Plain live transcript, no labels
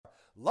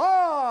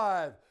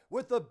live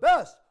with the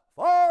best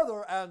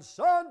father and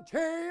son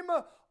team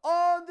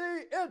on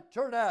the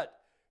internet.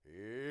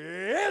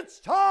 It's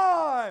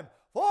time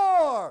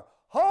for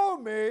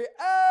Homie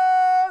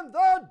and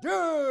the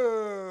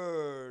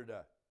Dude.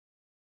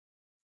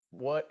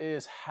 What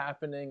is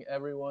happening,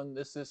 everyone?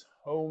 This is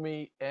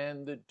Homie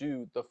and the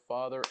Dude, the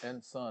father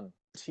and son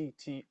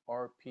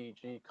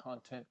TTRPG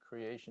content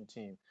creation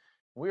team.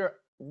 We are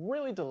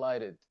really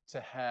delighted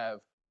to have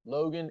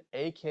Logan,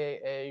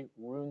 aka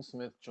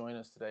Runesmith, join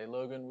us today.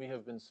 Logan, we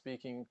have been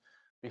speaking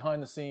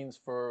behind the scenes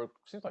for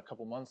seems like a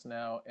couple months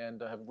now,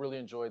 and have really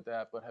enjoyed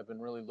that, but have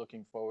been really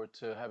looking forward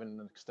to having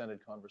an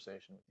extended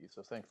conversation with you.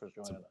 So thanks for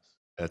joining us.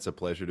 It's a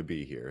pleasure to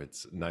be here.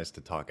 It's nice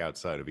to talk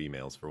outside of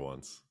emails for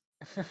once.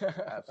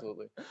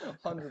 Absolutely.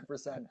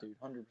 100%, dude,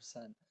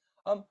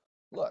 100%.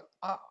 Look,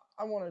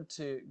 I wanted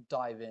to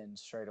dive in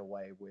straight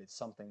away with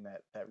something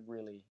that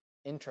really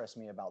interests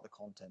me about the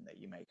content that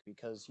you make,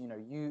 because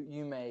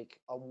you make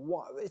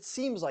it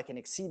seems like an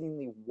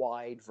exceedingly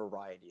wide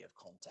variety of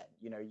content.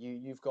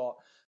 You've got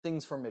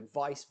things from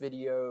advice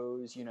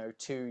videos,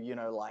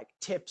 to like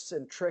tips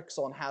and tricks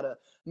on how to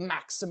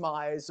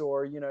maximize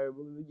or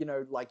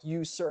like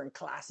use certain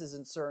classes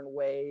in certain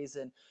ways,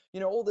 and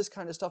all this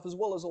kind of stuff, as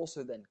well as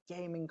also then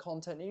gaming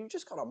content, and you've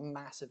just got a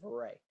massive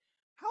array.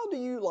 How do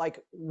you, like,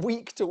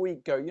 week to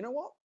week go, you know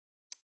what,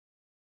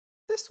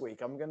 this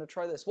week I'm going to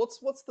try this?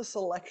 What's the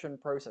selection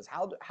process?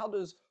 How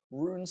does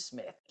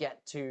Runesmith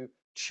get to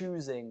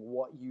choosing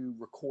what you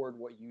record,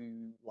 what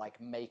you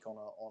like make on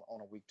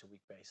a week to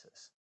week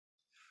basis?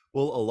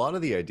 Well, a lot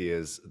of the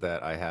ideas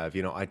that I have,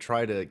 I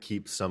try to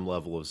keep some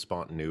level of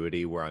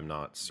spontaneity where I'm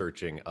not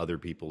searching other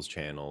people's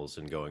channels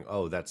and going,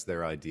 oh, that's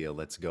their idea,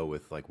 let's go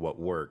with like what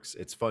works.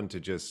 It's fun to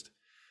just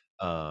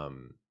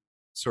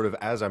sort of,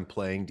 as I'm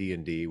playing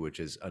D&D,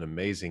 which is an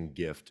amazing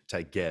gift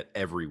to get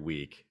every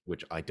week,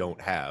 which I don't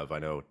have. I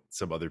know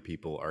some other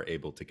people are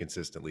able to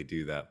consistently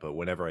do that, but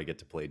whenever I get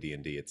to play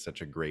D&D, it's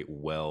such a great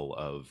well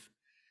of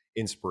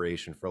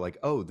inspiration for like,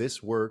 oh,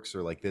 this works,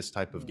 or like this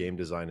type of game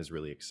design is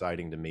really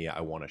exciting to me. I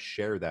want to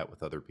share that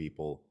with other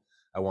people.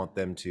 I want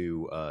them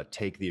to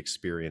take the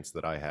experience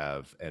that I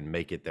have and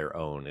make it their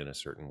own in a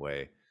certain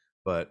way.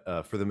 But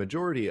for the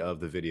majority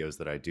of the videos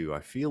that I do, I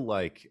feel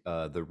like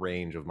the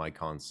range of my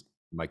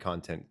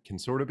content can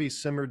sort of be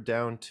simmered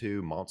down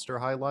to monster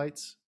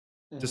highlights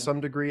to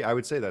some degree. I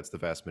would say that's the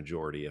vast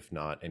majority, if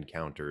not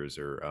encounters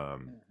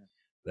or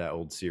that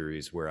old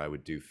series where I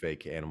would do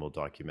fake animal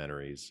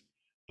documentaries.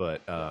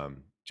 But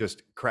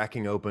just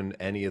cracking open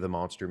any of the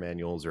monster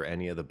manuals or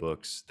any of the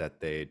books that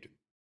they'd,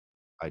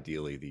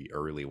 ideally the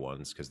early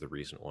ones, because the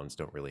recent ones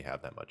don't really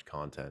have that much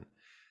content,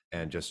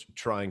 and just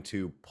trying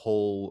to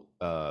pull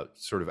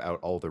sort of out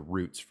all the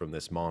roots from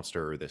this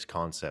monster or this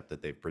concept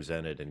that they've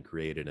presented and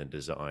created and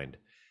designed,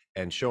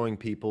 and showing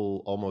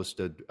people almost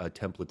a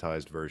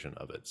templatized version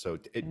of it. So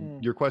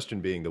your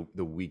question being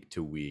the week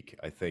to week,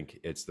 I think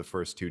it's the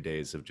first 2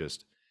 days of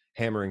just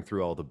hammering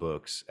through all the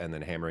books and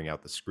then hammering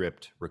out the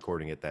script,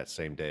 recording it that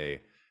same day.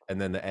 And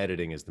then the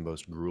editing is the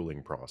most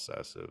grueling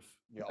process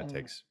that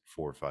takes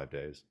 4 or 5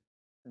 days.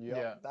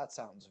 Yeah, that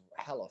sounds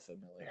hella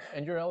familiar.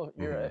 And your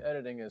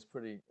editing is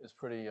pretty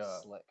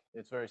slick.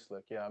 It's very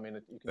slick. Yeah, I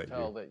mean, you can Thank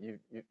tell that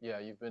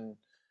you've been.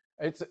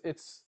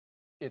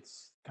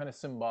 It's kind of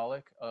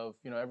symbolic of,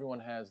 everyone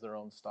has their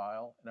own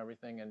style and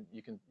everything, and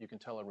you can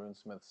tell a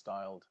Runesmith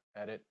styled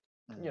edit.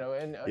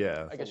 And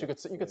I guess you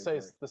could say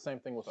the same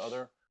thing with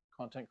other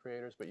content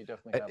creators, but you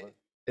definitely have it.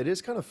 It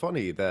is kind of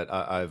funny that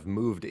I've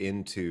moved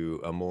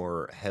into a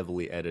more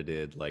heavily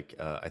edited, like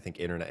I think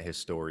Internet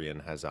Historian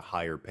has a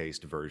higher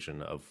paced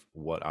version of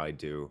what I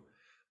do.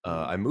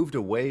 I moved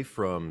away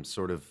from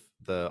sort of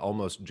the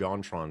almost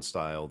JonTron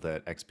style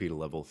that XP to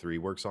level 3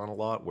 works on a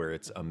lot, where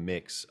it's a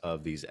mix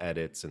of these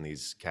edits and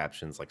these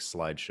captions like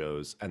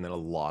slideshows and then a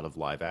lot of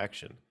live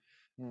action.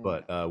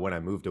 But when I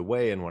moved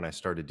away and when I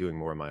started doing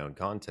more of my own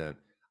content,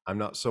 I'm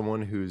not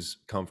someone who's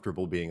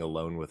comfortable being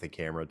alone with a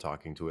camera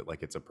talking to it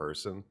like it's a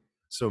person.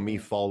 So me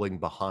falling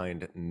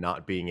behind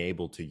not being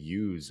able to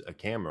use a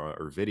camera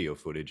or video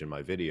footage in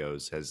my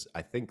videos has,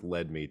 I think,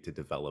 led me to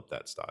develop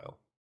that style.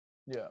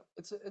 Yeah,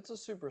 it's a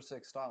super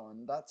sick style,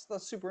 and that's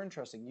super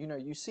interesting.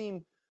 You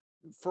seem,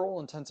 for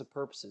all intents and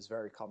purposes,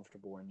 very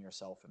comfortable in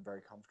yourself and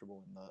very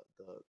comfortable in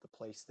the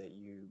place that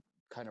you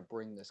kind of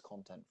bring this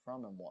content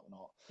from and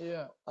whatnot.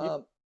 Yeah.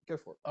 Go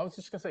for it. I was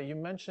just gonna say, you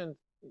mentioned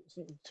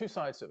two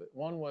sides of it.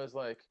 One was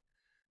like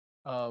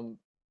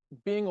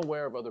being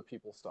aware of other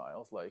people's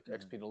styles, like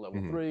XP to level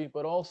 3,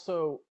 but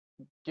also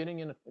getting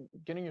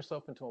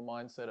yourself into a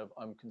mindset of,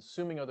 I'm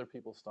consuming other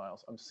people's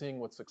styles. I'm seeing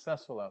what's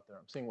successful out there.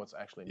 I'm seeing what's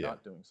actually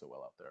not doing so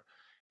well out there,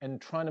 and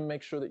trying to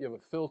make sure that you have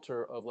a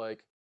filter of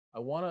like, I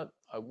want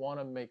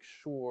to make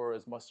sure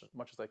as much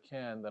as I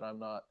can that I'm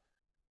not,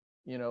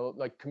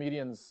 like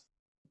comedians,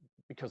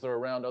 because they're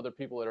around other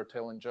people that are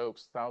telling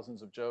jokes,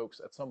 thousands of jokes.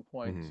 At some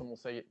point, someone will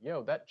say,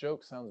 yo, that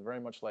joke sounds very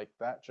much like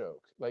that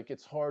joke. Like,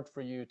 it's hard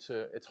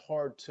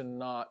to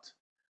not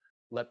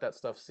let that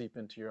stuff seep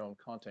into your own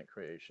content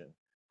creation.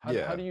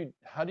 Yeah. How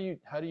do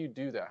you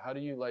do that? How do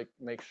you like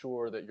make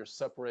sure that you're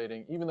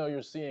separating, even though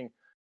you're seeing,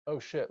 oh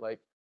shit, like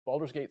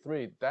Baldur's Gate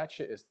 3, that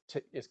shit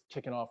is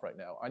kicking off right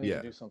now. I need to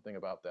Yeah. do something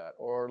about that.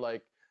 Or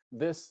like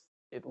this,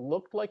 it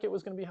looked like it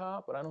was gonna be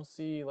hot, but I don't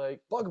see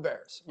like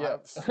Bugbears. yeah.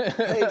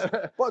 Hey,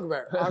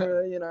 bugbear. I'm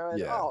gonna, and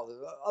Yeah.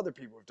 other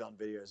people have done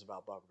videos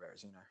about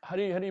bugbears. How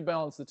do you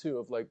balance the two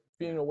of like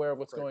being aware of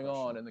what's Great going on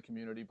question. in the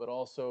community, but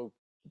also,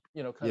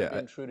 kind of Yeah.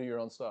 being true to your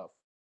own stuff?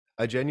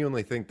 I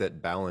genuinely think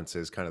that balance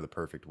is kind of the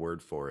perfect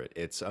word for it.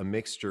 It's a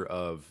mixture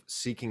of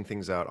seeking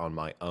things out on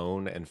my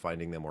own and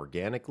finding them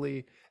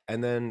organically,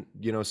 and then,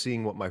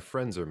 seeing what my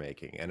friends are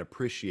making and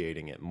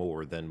appreciating it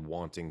more than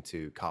wanting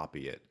to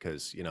copy it.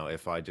 Because,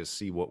 if I just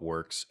see what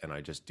works and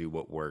I just do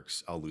what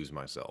works, I'll lose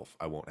myself.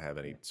 I won't have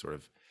any sort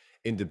of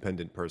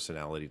independent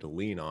personality to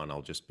lean on.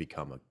 I'll just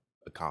become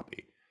a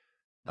copy.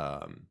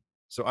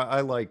 So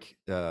I like.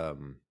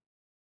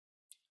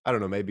 I don't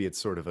know, maybe it's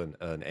sort of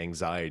an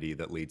anxiety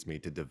that leads me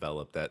to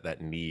develop that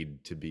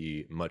need to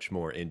be much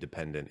more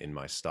independent in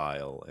my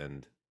style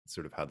and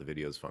sort of how the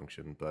videos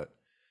function. But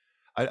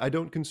I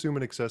don't consume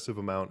an excessive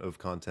amount of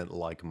content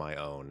like my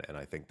own, and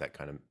I think that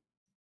kind of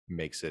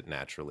makes it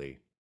naturally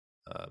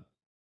uh,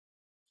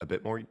 a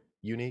bit more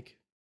unique.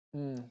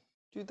 Mm.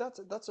 Dude,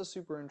 that's a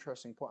super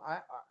interesting point.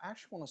 I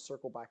actually want to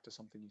circle back to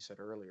something you said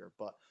earlier,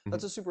 but Mhm.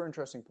 that's a super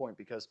interesting point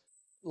because,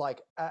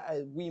 like,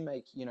 we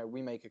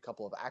make a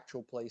couple of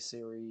actual play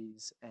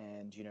series,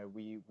 and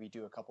we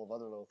do a couple of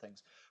other little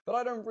things. But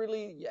I don't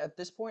really, at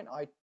this point,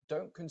 I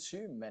don't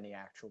consume many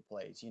actual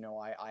plays.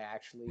 I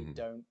actually Mhm.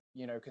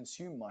 don't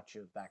consume much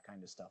of that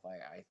kind of stuff.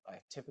 I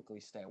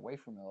typically stay away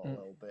from it a Mm.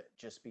 little bit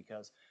just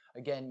because,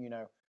 again,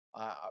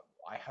 I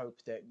I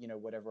hope that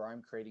whatever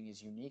I'm creating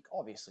is unique.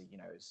 Obviously,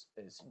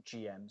 as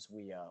GMs,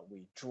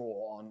 we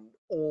draw on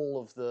all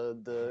of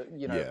the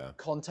Yeah.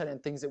 content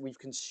and things that we've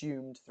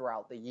consumed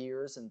throughout the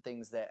years and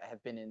things that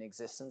have been in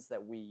existence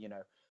that we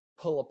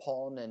pull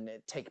upon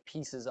and take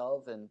pieces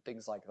of and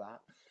things like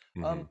that.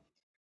 Hmm. Um,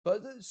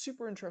 but the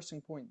super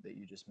interesting point that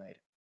you just made.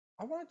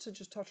 I wanted to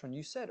just touch on.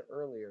 You said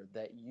earlier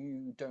that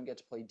you don't get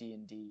to play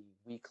D&D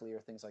weekly or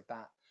things like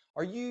that.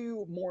 Are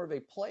you more of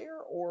a player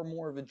or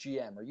more of a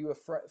GM? Are you a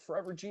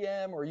forever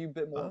GM or are you a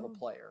bit more of a Um,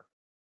 player?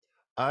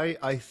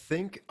 I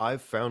think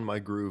I've found my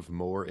groove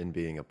more in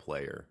being a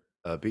player.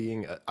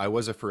 I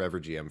was a forever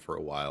GM for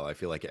a while. I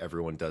feel like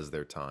everyone does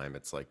their time.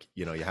 It's like,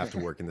 you have to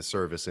work in the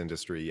service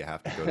industry, you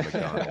have to go to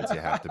McDonald's, you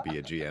have to be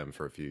a GM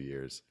for a few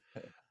years.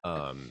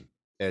 Um,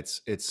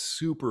 it's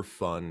super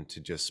fun to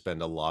just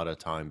spend a lot of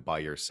time by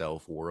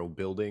yourself world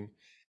building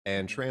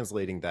and Mhm.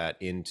 translating that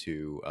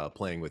into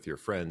playing with your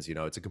friends.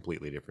 It's a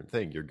completely different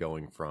thing. You're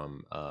going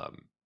from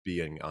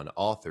being an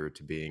author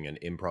to being an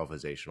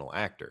improvisational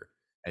actor,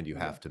 and you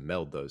Yeah. have to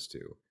meld those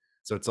two.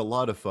 So it's a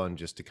lot of fun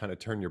just to kind of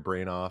turn your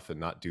brain off and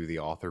not do the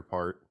author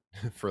part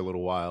for a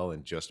little while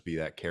and just be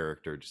that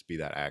character, just be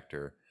that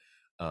actor.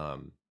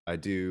 I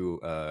do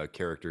a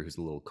character who's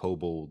a little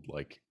kobold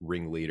like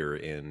ringleader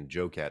in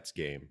Joe Cat's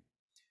game.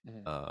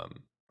 Mhm.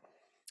 Um,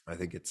 I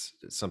think it's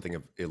something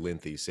of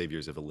Elinthi,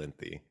 Saviors of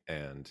Elinthi,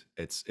 and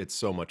it's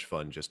so much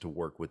fun just to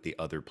work with the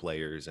other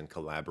players and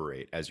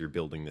collaborate as you're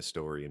building the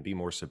story and be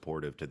more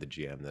supportive to the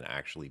GM than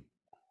actually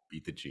be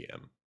the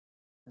GM.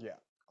 Yeah.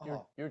 You're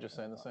Oh, you're just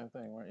saying the same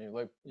thing, weren't you?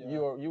 Like yeah.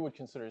 you would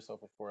consider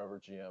yourself a forever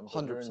GM,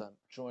 but you're 100%.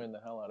 enjoying the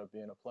hell out of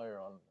being a player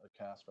on a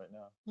cast right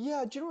now.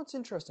 Yeah, do you know what's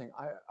interesting?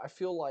 I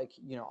feel like,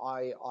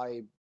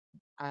 I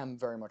am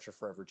very much a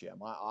forever GM.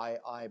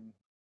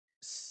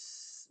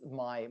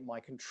 My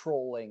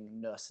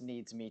controllingness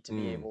needs me to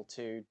be Mm, able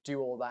to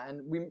do all that,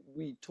 and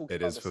we talked it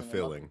about is this in another.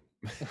 fulfilling.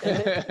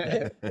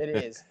 It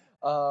is.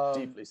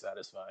 Deeply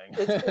satisfying.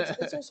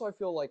 It's also, I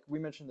feel like we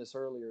mentioned this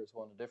earlier as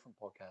well in a different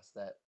podcast,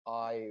 that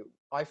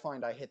I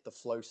find I hit the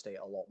flow state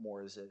a lot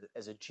more as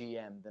a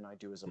GM than I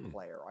do as a Mm,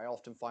 player. I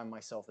often find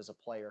myself as a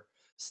player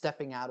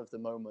stepping out of the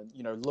moment,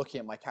 looking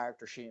at my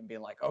character sheet and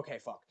being like, okay,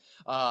 fuck,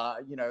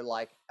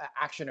 like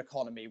action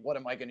economy. What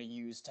am I going to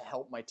use to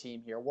help my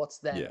team here? What's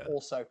then yeah.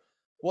 also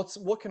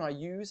what can I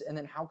use, and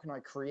then how can I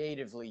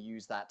creatively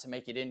use that to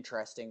make it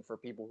interesting for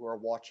people who are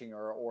watching,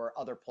 or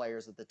other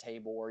players at the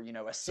table, or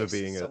So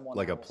being assist someone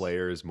like a else.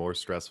 player is more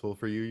stressful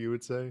for you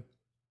would say?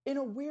 In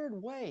a weird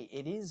way,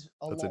 it is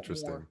a That's lot more.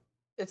 interesting.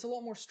 It's a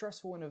lot more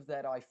stressful in of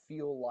that I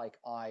feel like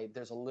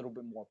there's a little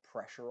bit more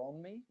pressure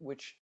on me,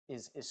 which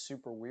is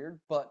super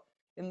weird. But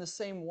in the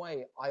same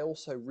way, I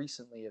also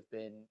recently have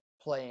been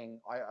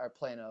playing. I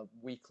play in a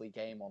weekly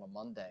game on a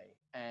Monday,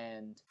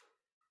 and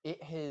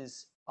it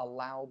has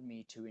allowed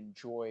me to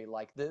enjoy,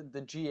 like, the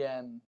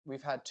GM.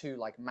 We've had two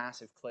like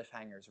massive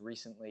cliffhangers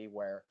recently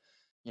where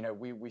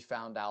we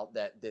found out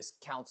that this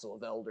council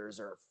of elders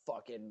are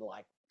fucking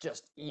like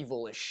just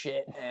evil as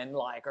shit, and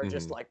like are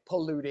just Hmm. like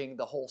polluting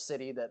the whole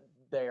city that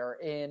they are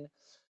in,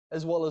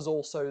 as well as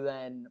also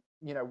then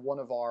one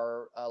of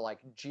our like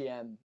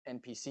GM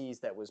NPCs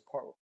that was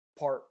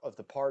part of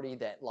the party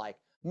that, like,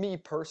 me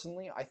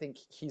personally, I think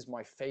he's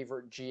my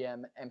favorite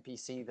GM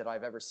NPC that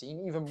I've ever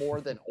seen, even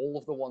more than all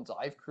of the ones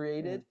I've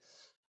created.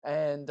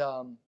 and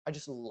I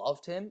just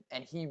loved him.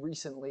 And he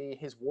recently,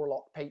 his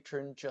warlock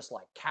patron just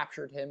like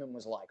captured him and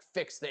was like,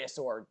 "Fix this,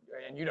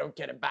 and you don't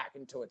get it back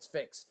until it's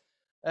fixed."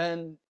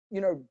 And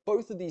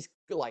both of these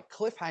like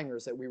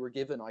cliffhangers that we were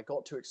given, I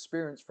got to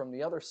experience from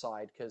the other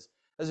side because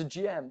as a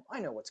GM, I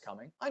know what's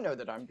coming. I know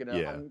that I'm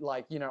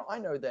like, I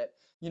know that,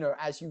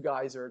 as you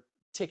guys are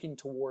ticking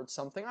towards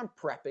something, I'm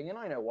prepping and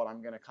I know what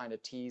I'm gonna kind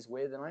of tease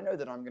with, and I know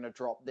that I'm gonna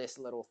drop this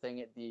little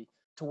thing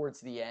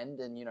towards the end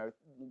and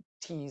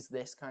tease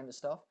this kind of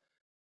stuff.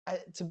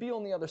 To be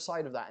on the other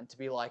side of that and to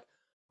be like,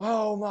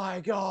 oh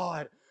my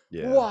god,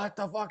 Yeah. what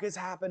the fuck is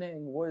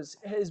happening,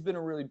 has been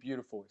a really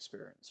beautiful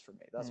experience for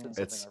me. That's been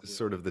something It's I've really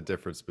sort of the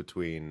difference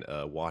between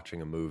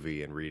watching a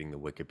movie and reading the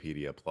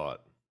Wikipedia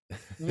plot.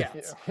 Yeah.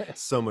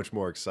 It's so much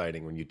more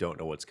exciting when you don't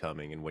know what's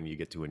coming and when you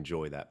get to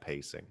enjoy that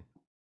pacing.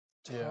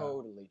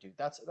 Totally, dude.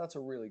 That's a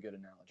really good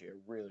analogy. A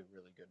really,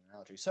 really good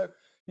analogy. So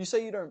you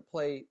say you don't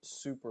play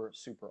super,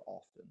 super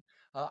often.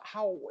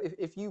 How,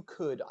 if you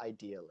could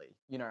ideally,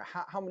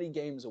 how many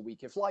games a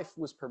week, if life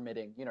was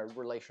permitting,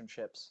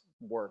 relationships,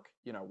 work,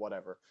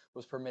 whatever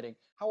was permitting,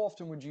 how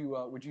often would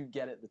you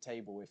get at the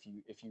table if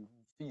you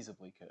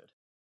feasibly could?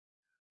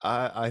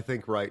 I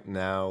think right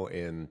now,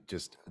 in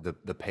just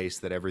the pace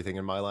that everything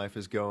in my life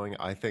is going,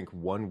 I think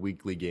one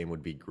weekly game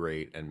would be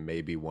great and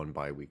maybe one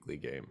bi-weekly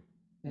game.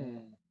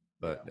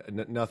 But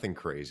nothing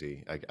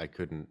crazy. I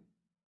couldn't,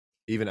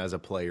 even as a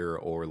player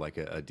or like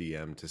a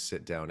DM, to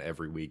sit down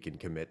every week and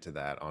commit to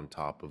that on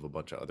top of a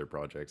bunch of other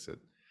projects.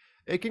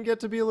 It can get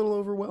to be a little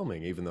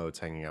overwhelming, even though it's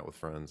hanging out with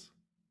friends.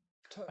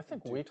 I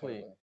think Dude,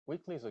 weekly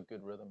totally. is a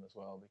good rhythm as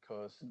well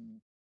because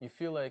you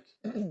feel like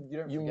You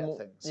don't forget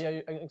things.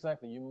 Yeah,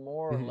 exactly. You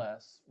more or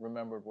less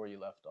remembered where you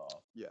left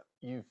off. Yeah.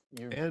 You've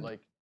And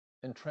like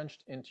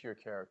entrenched into your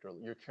character.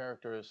 Your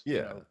character is,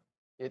 yeah,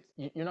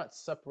 you're not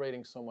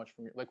separating so much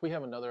from your, like we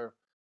have another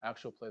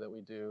actual play that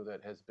we do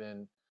that has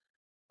been,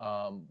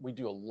 we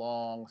do a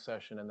long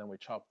session and then we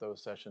chop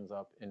those sessions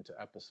up into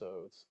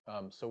episodes.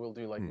 So we'll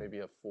do like maybe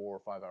a 4 or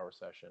 5 hour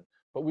session,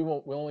 but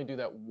we'll only do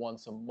that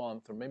once a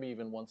month or maybe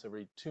even once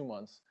every 2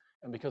 months.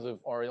 And because of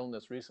our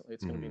illness recently,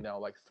 it's going to be now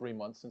like 3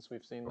 months since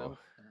we've seen them.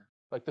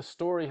 Like the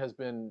story has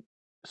been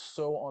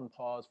so on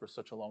pause for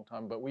such a long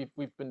time, but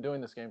we've been doing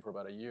this game for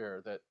about a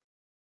year that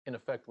in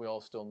effect we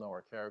all still know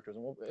our characters,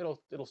 and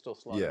it'll still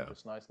slot in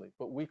just nicely.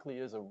 But weekly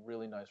is a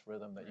really nice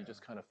rhythm that you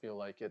just kind of feel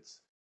like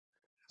it's.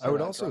 I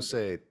would also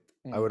say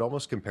I would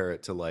almost compare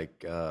it to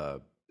like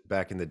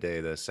back in the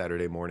day, the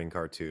Saturday morning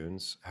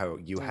cartoons, how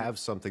you have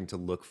something to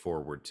look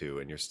forward to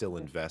and you're still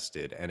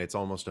invested, and it's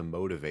almost a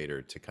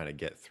motivator to kind of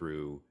get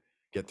through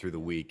the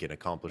week and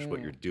accomplish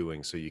what you're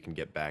doing so you can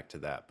get back to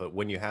that. But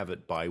when you have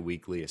it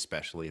bi-weekly,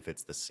 especially if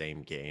it's the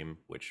same game,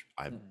 which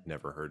I've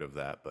never heard of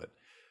that, but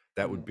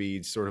that would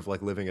be sort of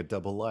like living a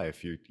double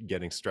life. You're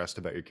getting stressed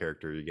about your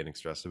character, you're getting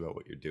stressed about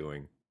what you're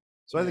doing.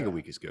 So I think a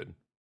week is good.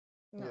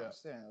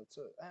 Nice,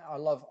 I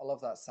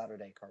love that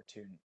Saturday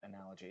cartoon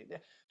analogy.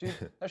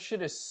 Dude, that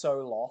shit is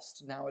so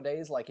lost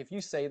nowadays. Like if you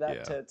say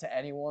that to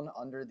anyone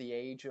under the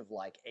age of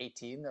like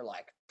 18, they're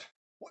like,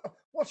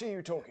 what are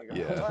you talking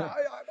about?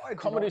 I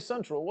Comedy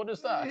Central, what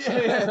is that?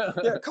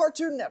 Yeah,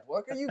 Cartoon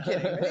Network, are you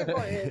kidding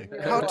me?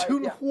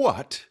 Cartoon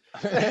what?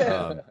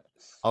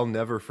 I'll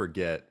never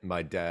forget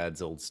my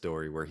dad's old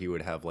story where he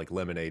would have like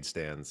lemonade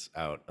stands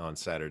out on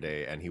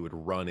Saturday and he would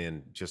run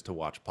in just to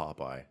watch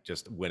Popeye,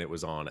 just when it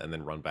was on, and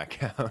then run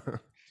back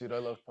out. Dude, I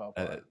love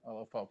Popeye. I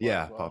love Popeye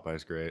Yeah, as well.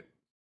 Popeye's great.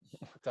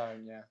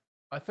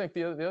 I think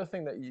the other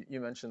thing that you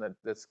mentioned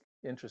that's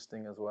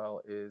interesting as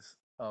well is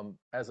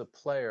as a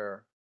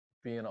player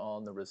being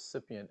on the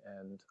recipient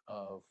end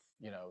of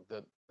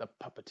the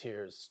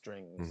puppeteer's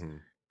strings,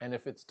 and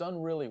if it's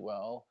done really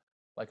well,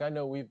 like I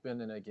know we've been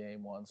in a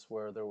game once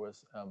where there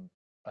was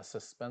a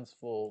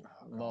suspenseful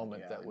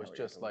moment that was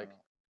just like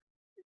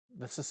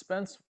the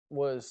suspense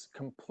was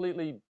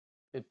completely,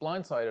 it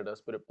blindsided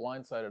us, but it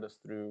blindsided us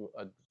through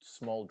a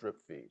small drip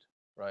feed,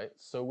 right?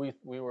 So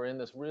we were in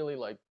this really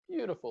like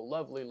beautiful,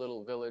 lovely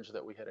little village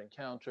that we had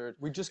encountered.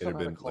 We just It come had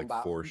out been of combat.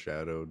 like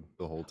foreshadowed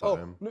the whole Oh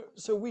time. no!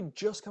 So we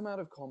just come out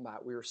of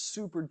combat. We were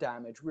super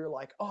damaged. We were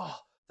like, oh,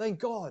 thank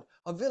God,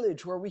 a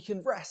village where we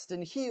can rest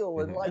and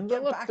heal and like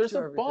get look, back there's to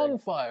a everything.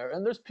 bonfire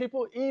and there's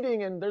people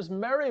eating and there's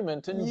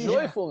merriment and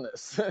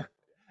joyfulness.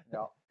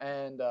 Yeah,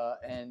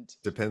 and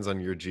Depends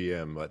on your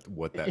GM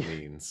what that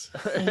means.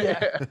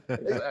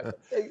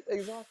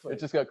 exactly. It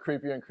just got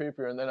creepier and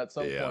creepier, and then at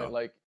some point,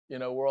 like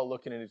we're all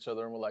looking at each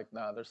other and we're like,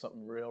 nah, there's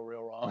something real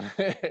wrong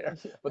here.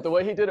 But the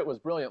way he did it was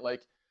brilliant.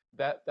 Like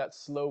that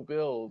slow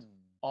build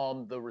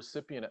on the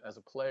recipient as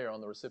a player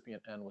on the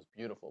recipient end was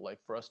beautiful. Like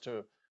for us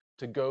to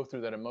go through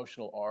that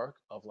emotional arc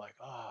of like,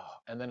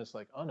 and then it's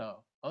like, oh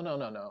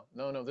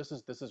no, this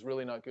is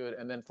really not good,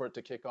 and then for it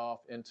to kick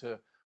off into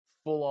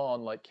full on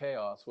like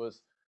chaos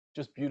was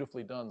just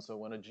beautifully done. So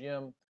when a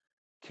GM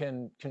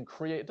can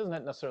create, it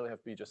doesn't necessarily have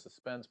to be just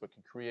suspense, but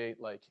can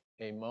create like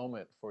a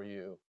moment for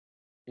you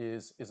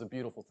is a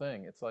beautiful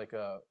thing. It's like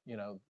the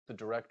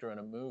director in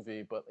a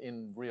movie, but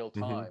in real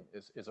time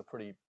is a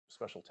pretty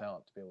special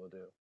talent to be able to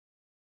do.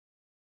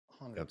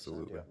 100%.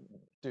 Absolutely. Yeah.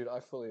 Dude, I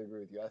fully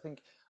agree with you. I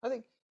think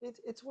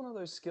it's one of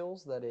those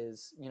skills that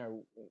is,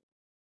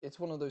 it's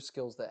one of those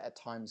skills that at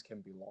times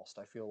can be lost.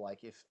 I feel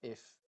like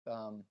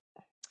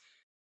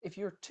if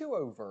you're too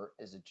overt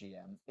as a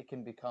GM, it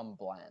can become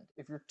bland.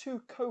 If you're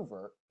too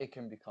covert, it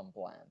can become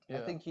bland. I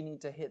Yeah. think you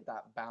need to hit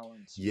that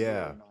balance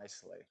Yeah. really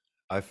nicely.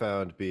 I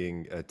found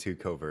being too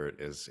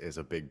covert is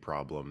a big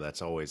problem.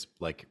 That's always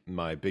like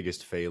my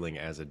biggest failing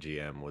as a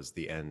GM was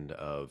the end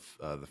of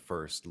the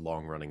first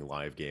long running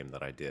live game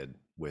that I did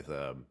with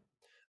a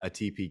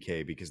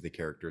TPK, because the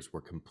characters were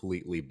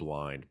completely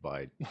blind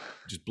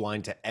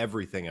to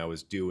everything I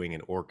was doing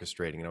and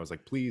orchestrating. And I was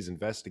like, please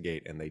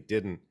investigate. And they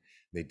didn't.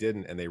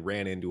 And they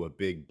ran into a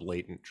big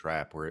blatant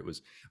trap where it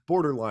was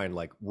borderline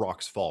like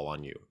rocks fall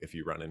on you if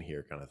you run in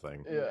here kind of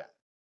thing. Yeah.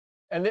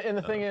 And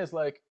the thing is,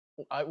 like,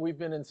 we've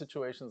been in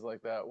situations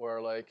like that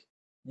where, like,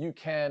 you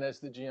can, as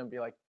the GM, be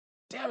like,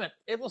 damn it,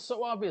 it was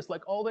so obvious.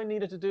 Like, all they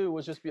needed to do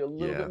was just be a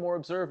little bit more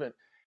observant.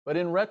 But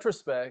in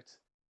retrospect,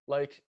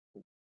 like,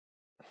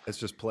 it's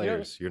just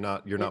players. You're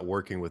not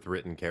working with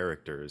written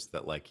characters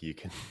that like you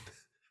can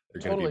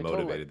they're going to be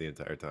motivated the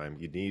entire time.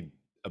 You need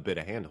a bit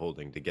of hand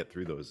holding to get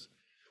through those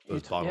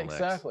bottlenecks. Yeah,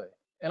 exactly.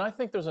 And I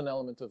think there's an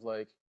element of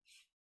like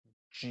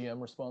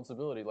GM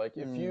responsibility. Like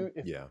if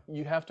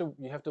you have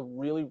to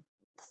really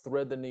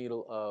thread the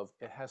needle of,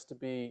 it has to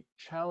be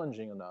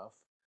challenging enough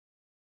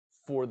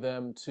for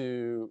them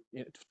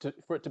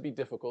for it to be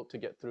difficult to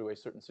get through a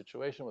certain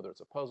situation, whether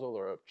it's a puzzle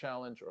or a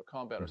challenge or a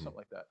combat or something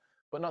like that,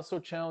 but not so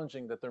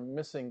challenging that they're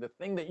missing the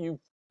thing that you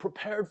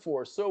prepared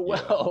for so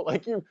well.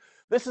 Like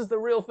this is the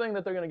real thing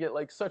that they're going to get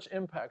like such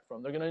impact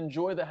from. They're going to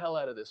enjoy the hell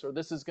out of this, or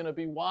this is going to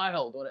be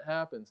wild when it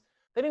happens.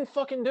 They didn't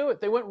fucking do it.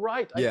 They went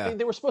right. Yeah.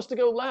 They were supposed to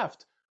go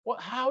left.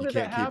 How did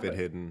that happen? You can't keep it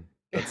hidden.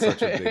 That's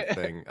such a big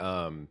thing.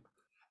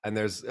 And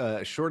there's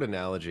a short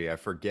analogy. I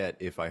forget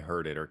if I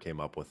heard it or came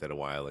up with it a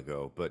while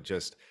ago, but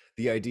just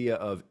the idea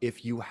of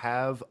if you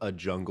have a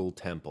jungle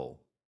temple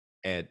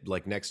and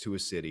like next to a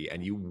city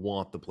and you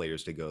want the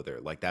players to go there,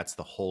 like that's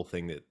the whole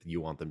thing that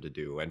you want them to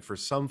do. And for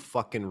some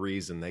fucking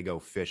reason they go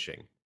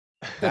fishing.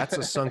 That's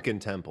a sunken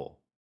temple.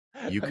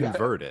 You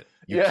convert it.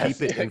 You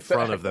keep it in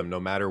front of them no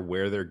matter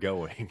where they're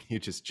going. You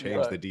just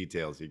change the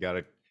details. You got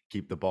to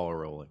keep the ball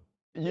rolling.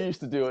 You used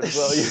to do it as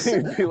well.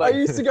 You'd be like, I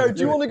used to go,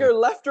 do you want to go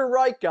left or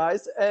right,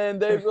 guys?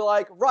 And they'd be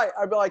like, right.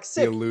 I'd be like,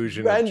 sick. The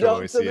illusion of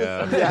choice,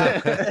 yeah,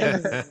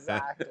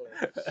 exactly.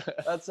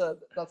 That's it.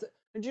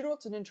 And do you know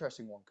what's an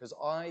interesting one? Because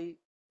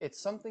it's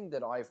something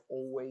that I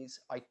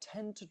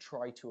tend to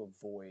try to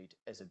avoid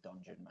as a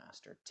dungeon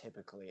master,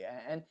 typically.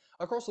 And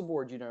across the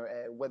board,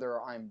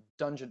 whether I'm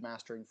dungeon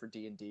mastering for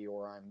D&D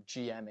or I'm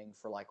GMing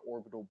for like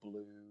Orbital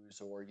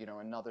Blues or,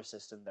 another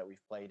system that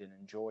we've played and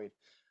enjoyed,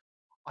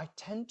 I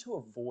tend to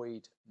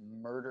avoid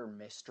murder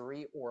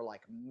mystery or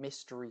like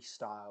mystery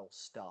style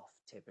stuff.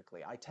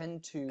 Typically, I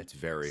tend to. It's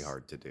very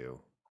hard to do.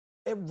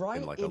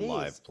 Right, in like a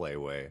live play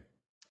way,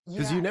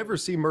 because Yeah. you never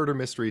see murder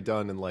mystery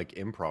done in like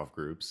improv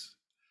groups.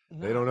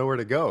 No. They don't know where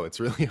to go. It's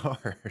really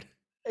hard.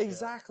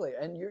 Exactly,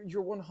 and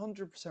you're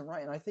 100%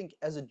 right. And I think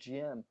as a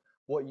GM,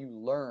 what you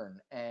learn,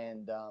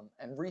 and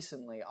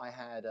recently I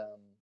had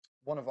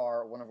one of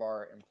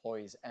our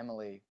employees,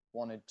 Emily,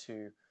 wanted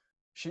to.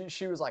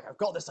 She was like, I've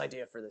got this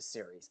idea for this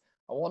series.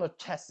 I want to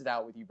test it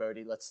out with you,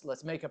 Bodhi.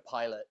 Let's make a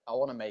pilot. I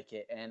want to make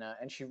it, and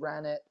she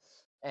ran it,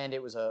 and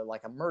it was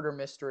like a murder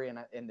mystery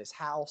in this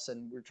house,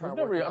 and we were trying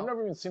to work it out. I've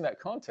never even seen that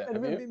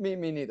content. Me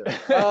neither.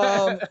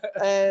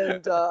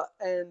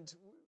 And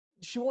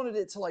she wanted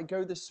it to like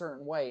go this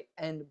certain way,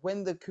 and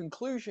when the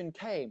conclusion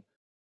came,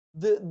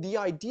 the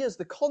ideas,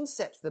 the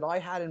concepts that I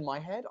had in my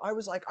head, I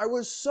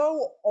was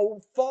so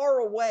far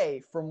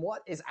away from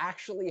what is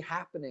actually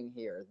happening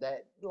here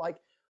that like.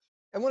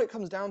 And what it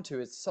comes down to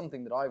is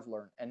something that I've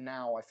learned, and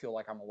now I feel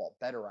like I'm a lot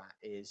better at,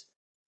 is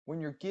when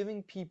you're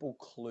giving people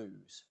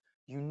clues,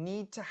 you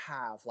need to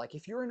have, like,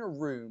 if you're in a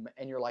room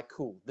and you're like,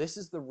 cool, this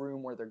is the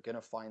room where they're going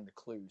to find the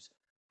clues,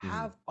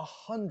 have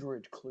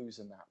 100 clues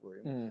in that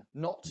room,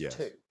 not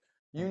 2.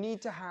 You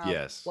need to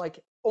have,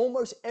 like,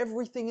 almost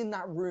everything in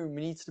that room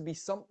needs to be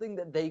something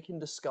that they can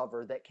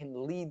discover that can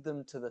lead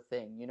them to the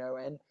thing,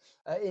 and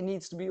it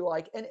needs to be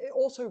like, and it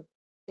also,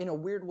 in a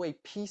weird way,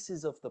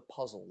 pieces of the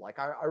puzzle. Like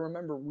I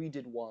remember we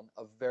did one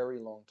a very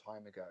long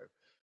time ago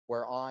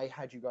where I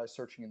had you guys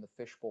searching in the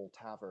Fishbowl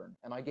Tavern,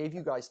 and I gave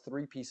you guys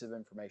 3 pieces of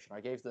information.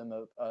 I gave them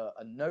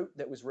a note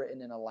that was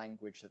written in a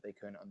language that they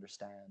couldn't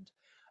understand,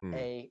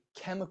 a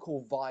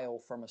chemical vial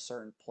from a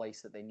certain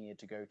place that they needed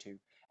to go to,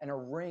 and a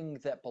ring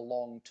that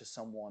belonged to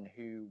someone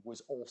who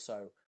was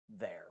also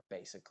there,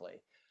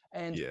 basically.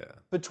 And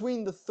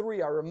between the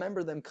 3, I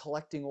remember them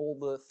collecting all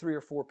the 3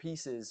 or 4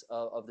 pieces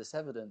of this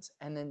evidence.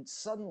 And then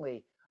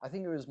suddenly, I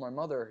think it was my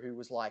mother who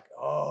was like,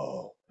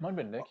 oh. Might have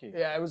been Nikki.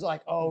 Yeah, it was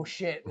like, oh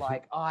shit,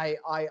 like I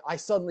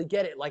suddenly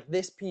get it. Like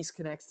this piece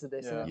connects to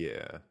this.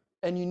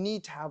 And you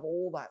need to have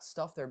all that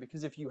stuff there,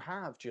 because if you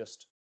have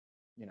just,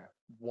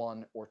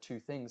 1 or 2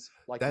 things,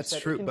 like that's you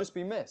said, true, it can just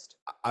be missed.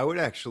 I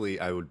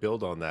would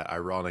build on that,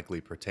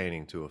 ironically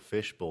pertaining to a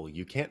fishbowl.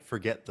 You can't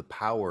forget the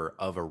power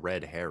of a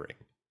red herring.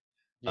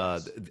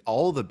 Yes.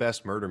 All the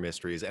best murder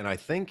mysteries, and I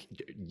think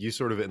you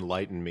sort of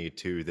enlightened me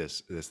to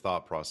this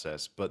thought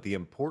process, but the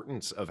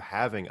importance of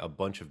having a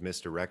bunch of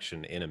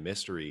misdirection in a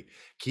mystery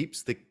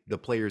keeps the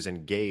players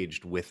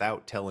engaged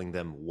without telling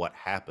them what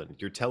happened.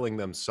 You're telling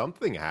them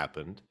something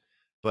happened,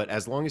 but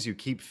as long as you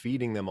keep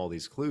feeding them all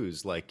these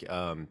clues, like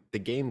the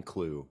game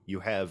clue,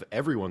 you have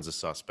everyone's a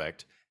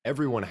suspect,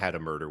 everyone had a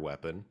murder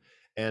weapon,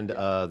 and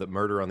the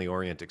Murder on the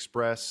Orient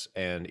Express,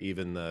 and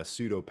even the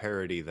pseudo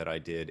parody that I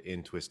did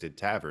in Twisted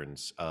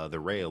Taverns, the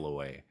Rail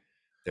Away.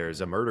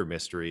 There's a murder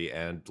mystery,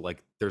 and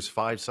like there's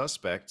 5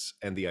 suspects,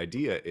 and the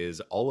idea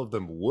is all of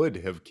them would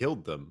have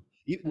killed them.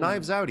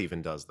 Knives Out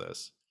even does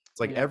this.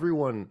 It's like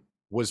everyone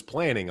was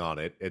planning on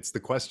it. It's the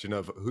question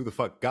of who the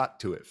fuck got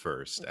to it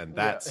first, and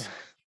that's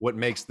what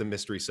makes the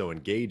mystery so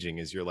engaging.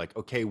 Is you're like,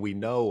 okay, we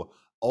know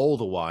all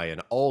the why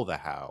and all the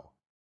how,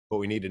 but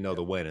we need to know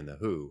the when and the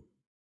who.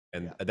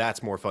 And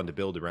that's more fun to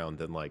build around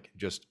than like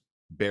just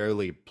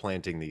barely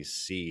planting these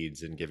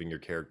seeds and giving your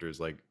characters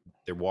like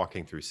they're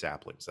walking through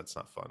saplings. That's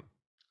not fun.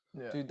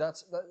 Dude,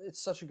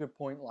 it's such a good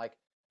point. Like,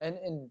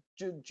 and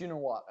do you know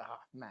what? Ah,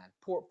 man,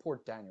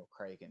 poor Daniel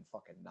Craig in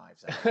fucking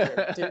Knives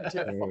Out. Dear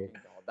fucking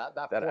God,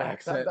 that poor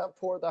accent, that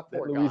poor that guy.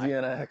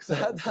 Louisiana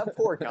accent. That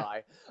poor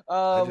guy.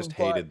 I just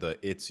hated the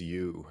 "it's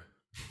you."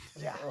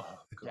 Yeah,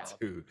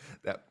 Dude,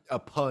 that a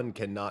pun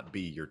cannot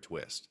be your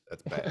twist.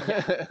 That's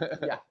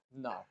bad.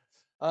 No.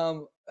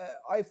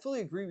 I fully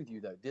agree with you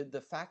though.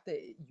 The fact that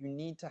you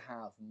need to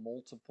have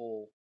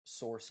multiple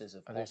sources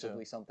of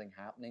possibly something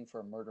happening for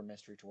a murder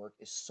mystery to work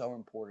is so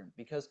important,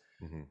 because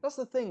that's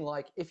the thing.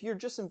 Like, if you're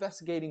just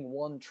investigating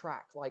one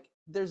track, like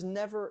there's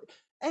never,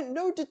 and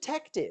no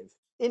detective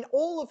in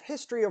all of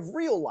history of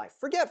real life,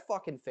 forget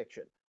fucking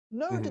fiction,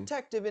 no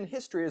detective in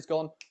history has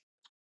gone,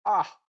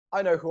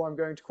 I know who I'm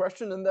going to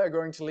question, and they're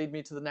going to lead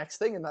me to the next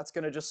thing, and that's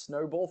going to just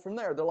snowball from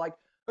there. They're like,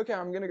 okay,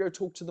 I'm going to go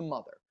talk to the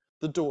mother,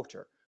 the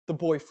daughter, the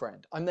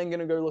boyfriend. I'm then going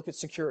to go look at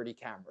security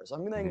cameras.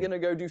 I'm then going to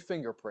go do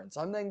fingerprints.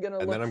 I'm then going to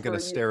and look then I'm going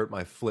to stare at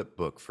my flip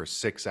book for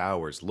 6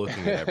 hours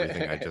looking at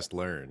everything I just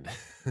learned.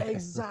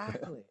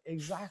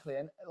 Exactly.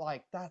 And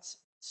like, that's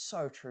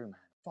so true, man.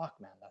 Fuck,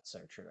 man, that's so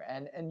true.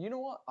 And you know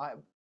what?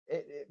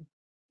 It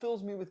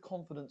fills me with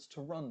confidence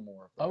to run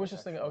more of those. I was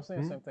thinking the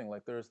same thing.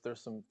 Like, there's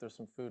some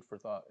food for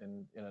thought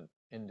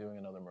in doing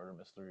another murder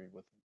mystery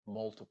with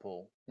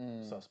multiple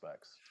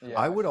suspects. Yeah,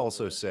 I would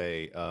also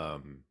say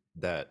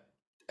that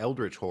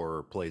Eldritch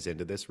horror plays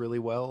into this really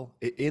well,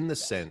 in the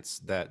sense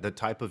that the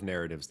type of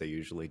narratives they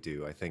usually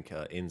do. I think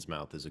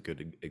Innsmouth is a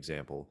good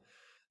example.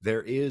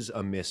 There is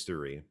a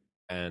mystery,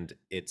 and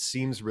it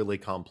seems really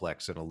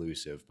complex and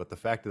elusive, but the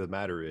fact of the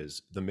matter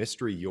is the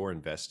mystery you're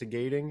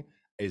investigating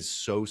is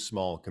so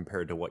small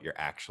compared to what you're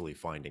actually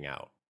finding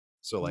out.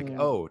 So like,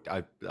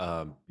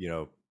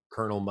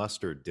 Colonel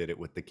Mustard did it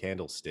with the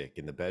candlestick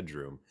in the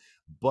bedroom,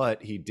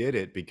 but he did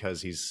it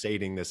because he's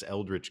sating this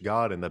eldritch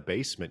god in the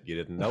basement you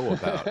didn't know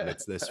about. And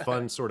it's this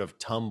fun sort of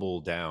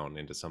tumble down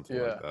into something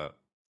like that.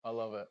 I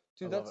love it.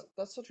 Dude,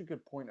 that's such a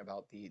good point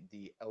about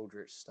the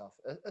eldritch stuff,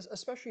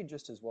 especially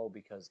just as well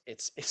because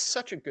it's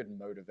such a good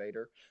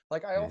motivator.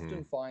 Like, I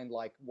often find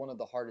like one of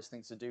the hardest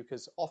things to do,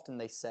 because often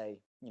they say,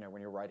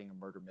 when you're writing a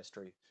murder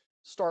mystery,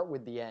 start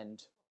with the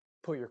end,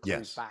 put your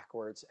clues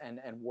backwards, and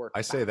work.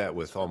 I say that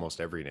with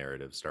almost every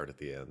narrative, start at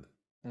the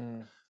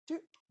end. Dude,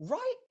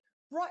 right.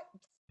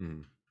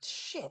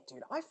 Shit,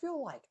 dude, I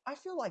feel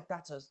like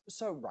that's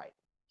right.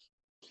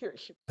 Here,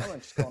 I'm gonna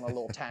just go on a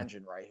little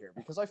tangent right here,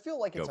 because I feel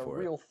like it's a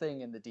real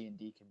thing in the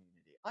D&D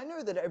community. I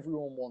know that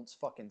everyone wants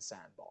fucking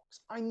sandbox.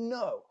 I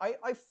know.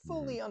 I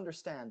fully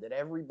understand that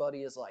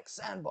everybody is like,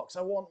 sandbox,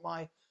 I want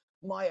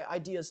my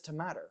ideas to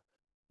matter.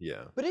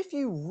 Yeah. But if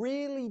you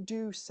really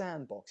do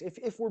sandbox,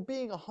 if we're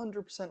being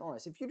 100%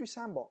 honest, if you do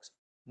sandbox,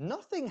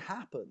 nothing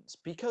happens,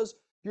 because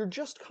you're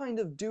just kind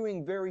of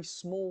doing very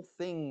small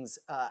things,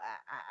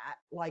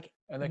 like,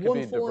 and they could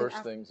be diverse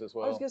things as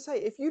well. I was gonna say,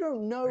 if you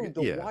don't know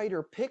the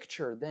wider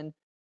picture, then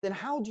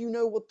how do you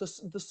know what the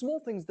small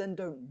things then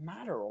don't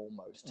matter?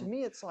 Almost to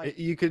me, it's like,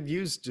 you could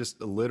use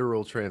just a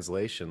literal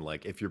translation.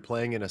 Like, if you're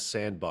playing in a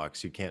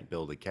sandbox, you can't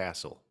build a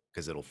castle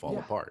because it'll fall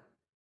apart.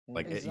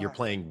 Like, you're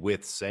playing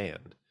with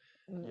sand.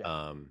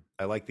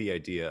 I like the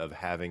idea of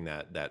having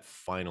that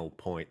final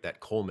point,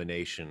 that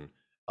culmination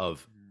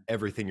of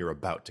everything you're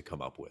about to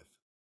come up with.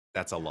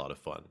 That's a lot of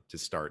fun to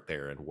start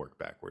there and work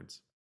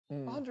backwards.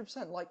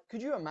 100%. Like,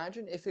 could you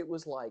imagine if it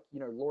was like,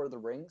 Lord of the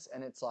Rings,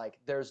 and it's like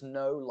there's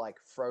no like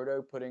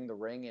Frodo putting the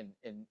ring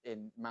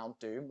in Mount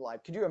Doom?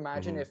 Like, could you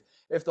imagine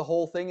if the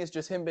whole thing is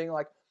just him being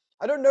like,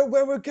 I don't know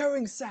where we're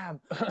going, Sam,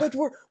 but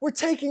we're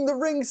taking the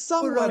ring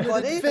somewhere, we're on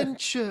buddy. an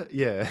adventure.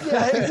 Yeah,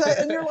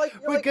 exactly. And you're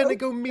we're gonna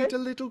go meet a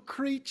little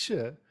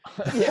creature.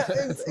 Yeah,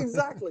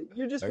 exactly.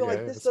 You just feel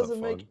like this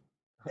doesn't make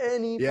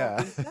any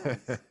fucking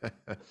sense.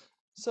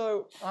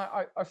 So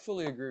I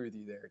fully agree with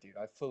you there, dude.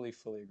 I fully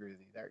agree with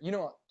you there. You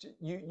know what?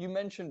 You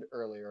mentioned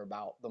earlier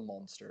about the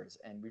monsters,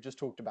 and we just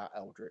talked about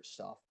eldritch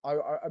stuff.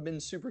 I've been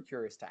super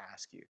curious to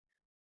ask you.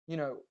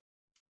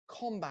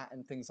 combat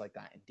and things like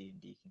that in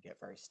D&D can get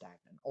very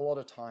stagnant. A lot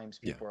of times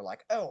Yeah. people are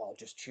like, oh, I'll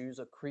just choose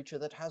a creature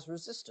that has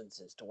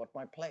resistances to what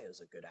my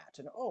players are good at,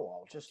 and oh,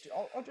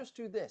 I'll just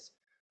do this.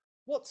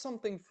 What's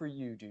something for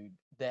you, dude,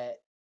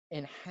 that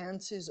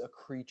enhances a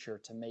creature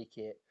to make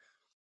it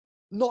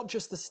not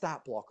just the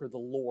stat block or the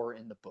lore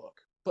in the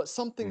book, but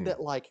something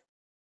that like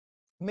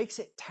makes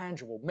it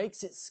tangible,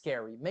 makes it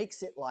scary,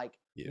 makes it like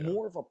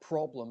more of a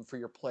problem for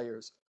your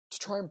players to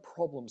try and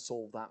problem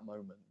solve that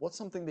moment? What's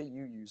something that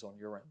you use on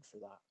your end for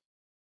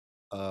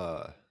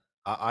that?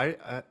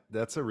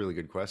 That's a really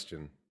good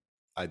question.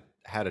 I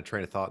had a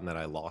train of thought and then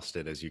I lost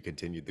it as you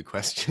continued the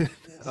question.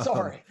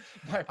 Sorry,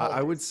 my apologies.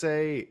 I would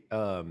say,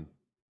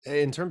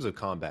 in terms of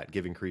combat,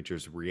 giving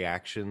creatures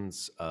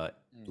reactions,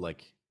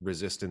 like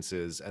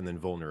resistances and then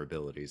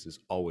vulnerabilities is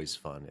always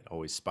fun. It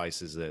always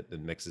spices it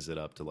and mixes it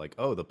up to like,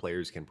 oh, the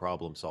players can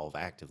problem solve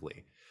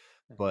actively.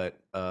 But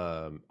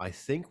I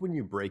think when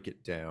you break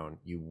it down,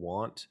 you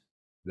want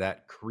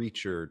that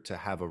creature to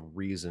have a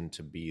reason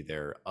to be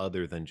there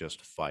other than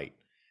just fight.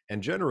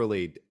 And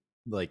generally,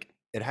 like,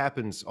 it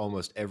happens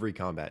almost every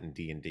combat in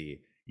D&D.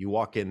 You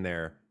walk in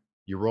there,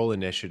 you roll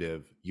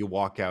initiative, you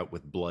walk out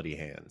with bloody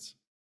hands.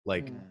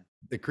 Like,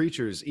 the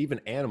creatures, even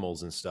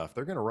animals and stuff,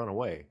 they're gonna run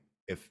away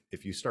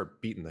if you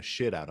start beating the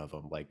shit out of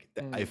them. Like,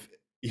 if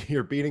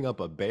you're beating up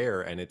a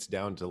bear and it's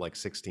down to like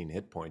 16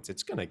 hit points,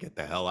 it's gonna get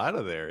the hell out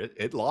of there.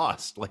 It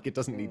lost. Like, it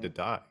doesn't need to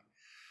die.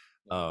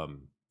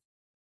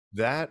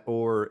 That,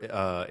 or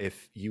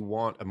if you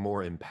want a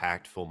more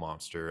impactful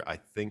monster, I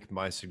think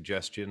my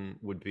suggestion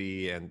would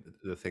be, and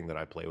the thing that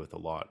I play with a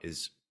lot,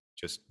 is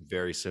just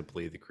very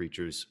simply the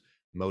creature's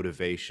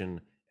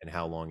motivation and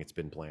how long it's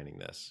been planning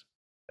this.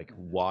 Like,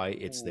 why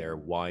it's there,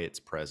 why it's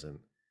present,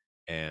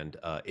 and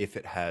if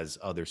it has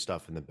other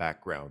stuff in the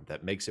background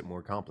that makes it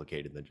more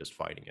complicated than just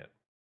fighting it.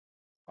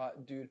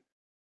 Dude,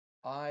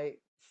 I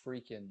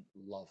freaking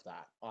love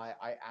that.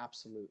 I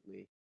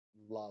absolutely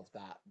love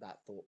that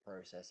thought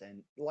process.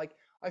 And like,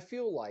 I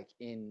feel like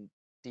in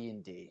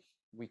D&D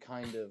we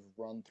kind of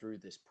run through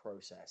this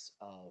process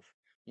of,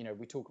 you know,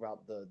 we talk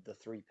about the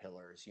three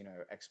pillars, you know,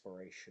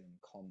 exploration,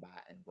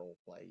 combat, and role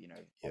play, you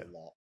know, a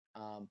lot.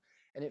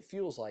 And it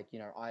feels like, you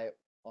know, I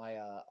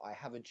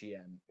have a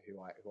GM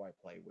who I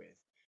play with,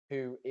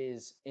 who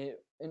is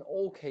in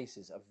all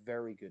cases a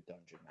very good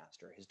dungeon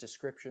master. His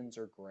descriptions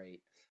are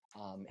great.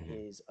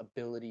 His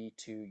ability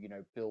to, you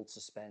know, build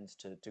suspense,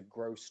 to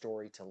grow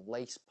story, to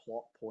lace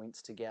plot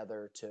points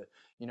together, to,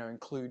 you know,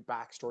 include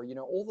backstory, you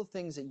know, all the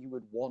things that you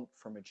would want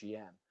from a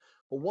GM.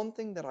 But one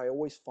thing that I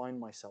always find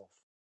myself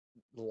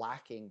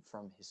lacking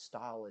from his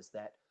style is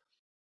that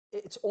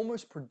it's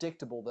almost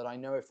predictable that I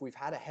know if we've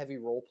had a heavy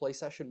roleplay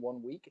session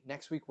one week,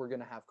 next week we're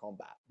gonna have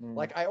combat.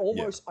 Like, I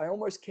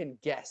almost can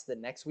guess that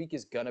next week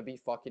is gonna be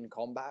fucking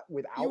combat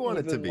without you want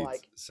it to be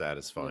like,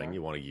 satisfying. you know?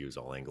 You want to use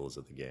all angles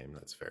of the game.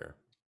 That's fair.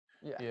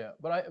 Yeah,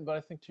 but I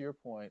think to your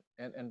point,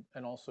 and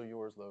also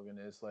yours, Logan,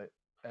 is like,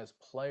 as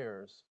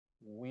players,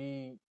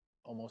 we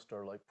almost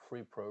are like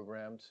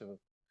pre-programmed to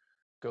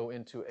go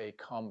into a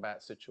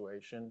combat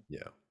situation,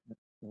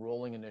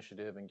 rolling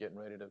initiative and getting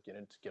ready to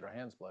get our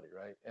hands bloody,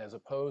 right? As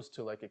opposed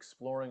to like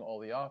exploring all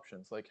the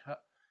options. Like,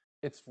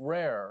 it's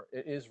rare.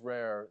 It is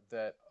rare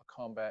that a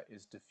combat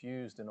is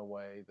diffused in a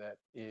way that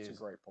is, That's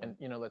a great point. and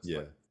you know, that's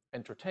like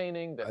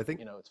entertaining. That, I think,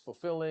 you know, it's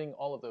fulfilling.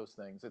 All of those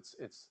things.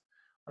 It's.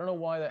 I don't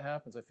know why that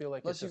happens. I feel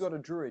like unless you got a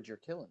druid, you're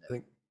killing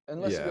it.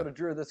 Unless you got a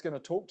druid that's going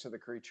to talk to the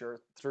creature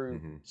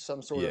through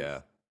some sort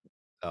of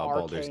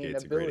Baldur's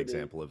Gate's ability. a great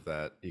example of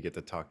that. You get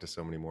to talk to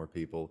so many more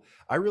people.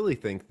 I really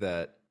think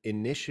that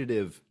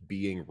initiative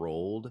being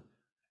rolled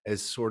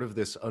is sort of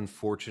this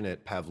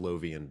unfortunate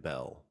Pavlovian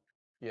bell.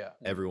 Yeah.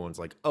 Everyone's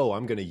like, oh,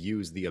 I'm going to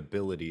use the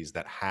abilities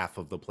that half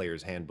of the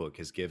player's handbook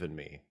has given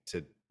me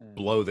to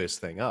blow this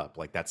thing up.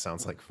 Like, that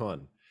sounds like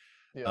fun.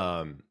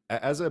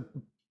 As a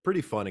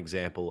pretty fun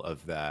example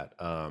of that,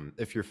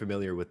 if you're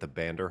familiar with the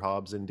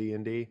Banderhobs in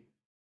D&D,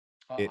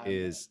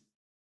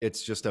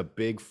 it's just a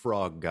big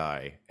frog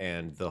guy,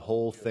 and the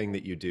whole thing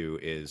that you do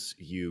is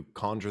you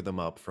conjure them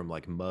up from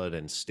like mud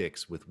and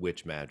sticks with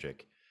witch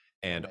magic,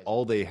 and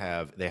all they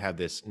have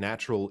this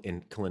natural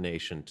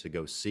inclination to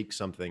go seek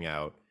something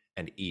out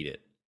and eat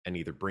it and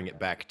either bring it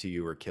back to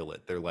you or kill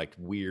it. They're like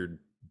weird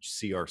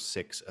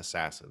CR6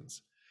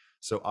 assassins.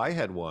 So I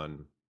had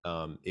one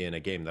in a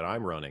game that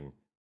I'm running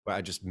where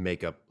I just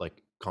make up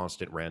like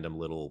constant random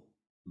little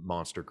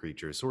monster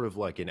creatures, sort of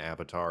like in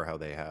Avatar, how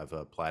they have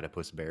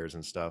platypus bears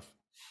and stuff.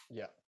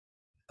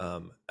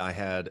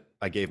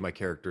 I gave my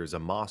characters a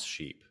moss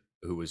sheep,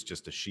 who was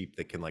just a sheep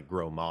that can like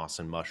grow moss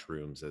and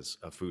mushrooms as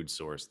a food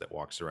source that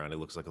walks around. It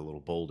looks like a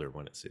little boulder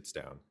when it sits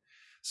down.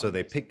 So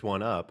they picked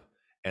one up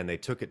and they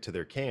took it to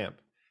their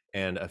camp.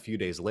 And a few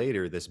days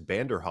later, this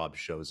Banderhob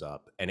shows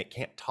up and it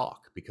can't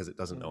talk because it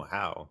doesn't know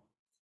how.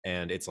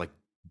 And it's like,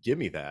 give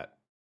me that.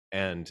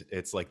 And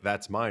it's like,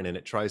 that's mine. And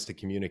it tries to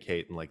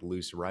communicate in like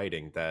loose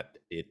writing that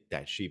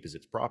that sheep is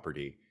its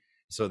property.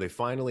 So they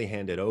finally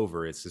hand it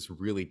over. It's this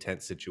really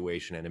tense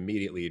situation, and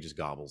immediately it just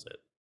gobbles it.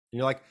 And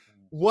you're like,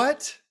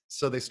 what?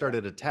 So they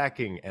started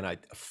attacking, and I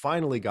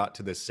finally got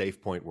to this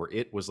safe point where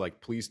it was like,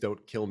 please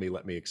don't kill me,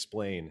 let me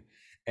explain.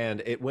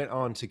 And it went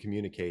on to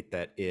communicate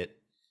that it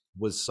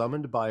was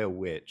summoned by a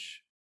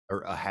witch,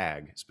 or a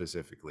hag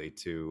specifically,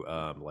 to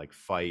like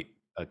fight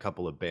a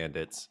couple of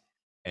bandits,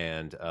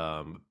 and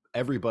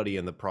everybody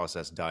in the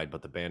process died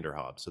but the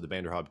Banderhob. So the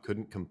Banderhob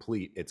couldn't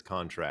complete its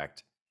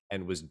contract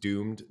and was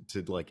doomed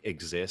to like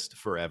exist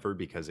forever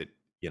because it,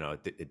 you know,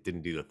 it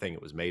didn't do the thing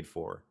it was made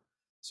for.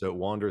 So it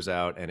wanders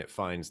out and it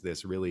finds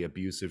this really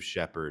abusive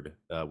shepherd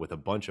with a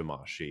bunch of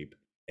moss sheep.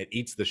 It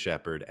eats the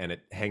shepherd and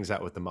it hangs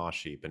out with the moss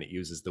sheep, and it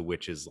uses the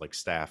witch's like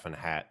staff and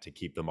hat to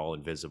keep them all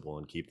invisible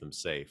and keep them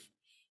safe.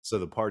 So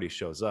the party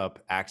shows up,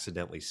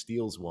 accidentally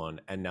steals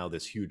one, and now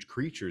this huge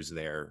creature's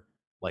there,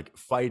 like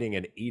fighting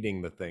and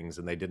eating the things,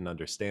 and they didn't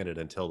understand it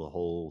until the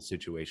whole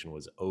situation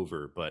was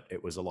over. But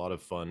it was a lot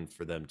of fun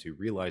for them to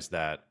realize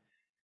that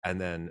and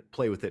then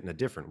play with it in a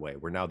different way,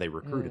 where now they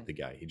recruited the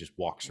guy. He just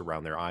walks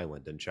around their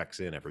island and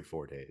checks in every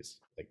 4 days,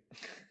 like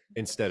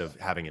instead of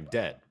having him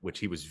dead, which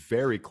he was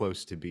very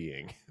close to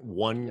being.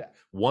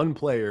 One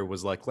player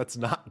was like, let's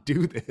not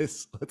do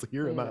this, let's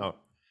hear him out.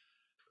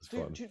 It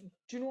was fun. Do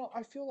you know what?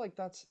 I feel like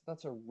that's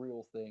a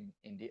real thing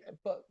in D.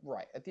 But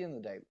right at the end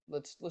of the day,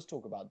 let's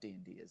talk about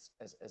D&D as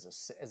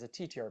a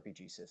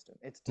TTRPG system.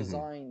 It's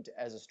designed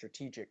as a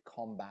strategic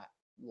combat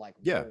like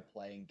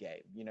role-playing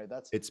game. You know,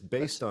 it's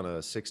based on a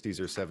 60s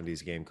or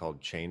 70s game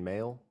called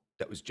Chainmail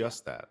that was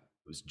just that.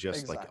 It was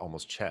just like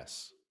almost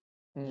chess.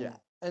 Yeah.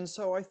 And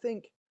so I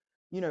think,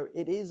 you know,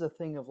 it is a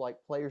thing of like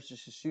players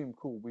just assume,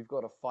 cool, we've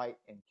got to fight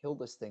and kill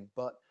this thing.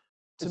 But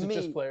to me, is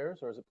it just players,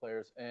 or is it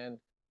players? And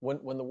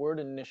when the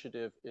word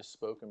initiative is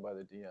spoken by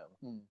the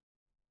DM,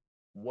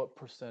 what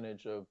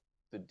percentage of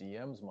the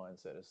DM's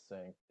mindset is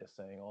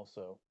saying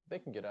also they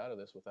can get out of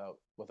this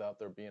without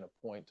there being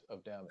a point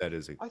of damage? That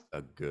is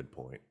a good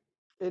point.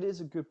 It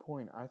is a good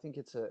point. I think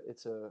it's a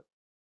do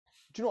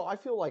you know, I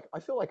feel like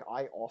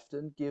I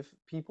often give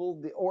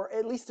people or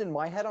at least in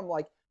my head, I'm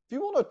like, if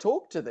you want to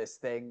talk to this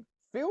thing,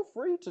 feel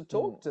free to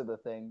talk to the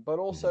thing, but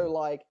also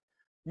like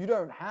you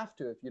don't have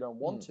to if you don't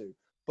want to.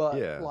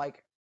 But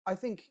like I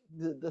think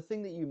the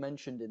thing that you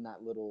mentioned in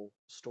that little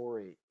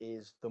story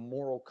is the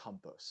moral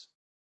compass.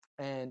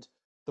 And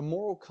the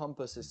moral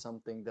compass is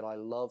something that I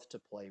love to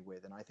play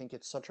with, and I think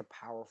it's such a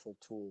powerful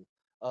tool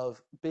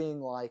of being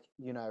like,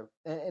 you know,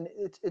 and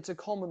it's a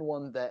common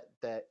one that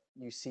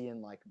you see in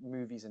like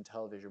movies and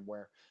television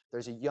where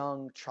there's a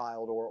young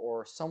child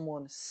or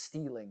someone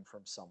stealing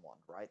from someone,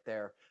 right?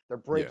 They're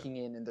breaking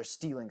in and they're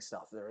stealing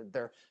stuff.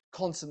 They're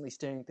constantly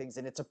stealing things,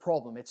 and it's a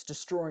problem. It's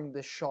destroying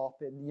the shop,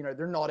 and you know,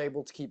 they're not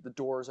able to keep the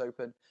doors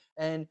open.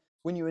 And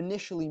when you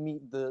initially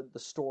meet the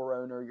store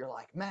owner, you're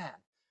like, man,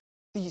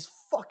 these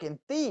fucking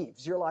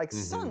thieves. You're like,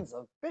 sons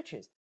of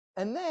bitches.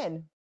 And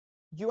then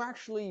you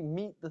actually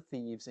meet the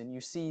thieves and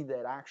you see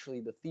that actually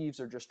the thieves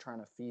are just trying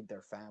to feed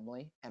their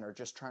family and are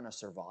just trying to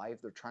survive.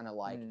 They're trying to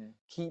like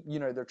keep, you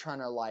know, they're trying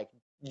to like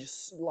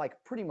just like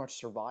pretty much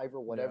survive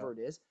or whatever it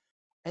is.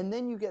 And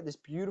then you get this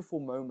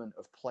beautiful moment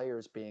of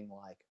players being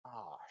like,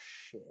 ah,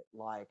 shit,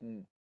 like,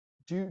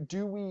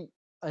 do we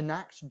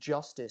enact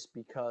justice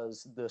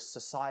because the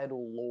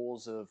societal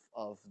laws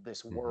of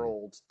this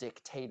world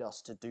dictate us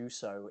to do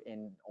so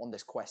on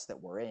this quest that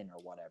we're in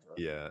or whatever?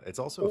 Yeah, it's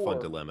also a fun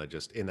dilemma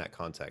just in that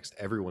context.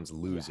 Everyone's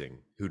losing.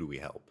 Who do we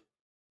help?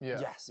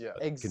 Yes.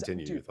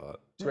 Continue your thought.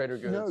 Greater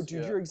goods. No,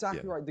 dude, you're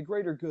exactly right. The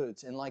greater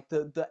goods, and like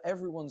the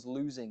everyone's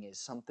losing is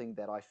something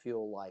that I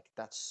feel like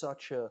it's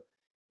such a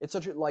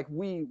like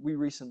we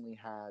recently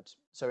had,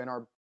 so in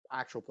our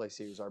actual play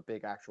series, our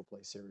big actual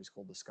play series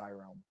called the Sky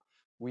Realm,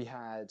 we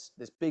had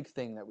this big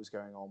thing that was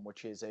going on,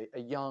 which is a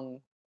young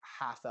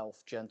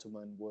half-elf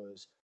gentleman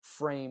was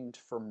framed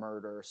for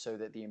murder so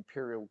that the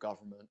imperial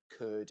government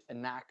could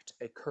enact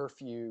a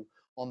curfew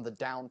on the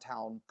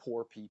downtown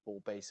poor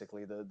people,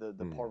 basically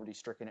the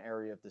poverty-stricken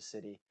area of the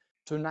city,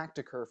 to enact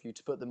a curfew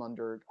to put them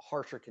under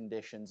harsher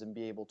conditions and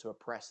be able to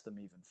oppress them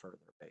even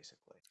further,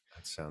 basically.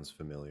 That sounds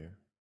familiar.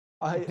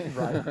 Right.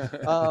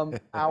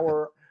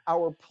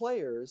 Our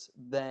players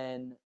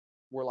then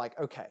were like,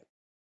 okay,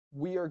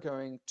 we are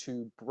going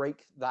to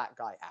break that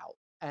guy out.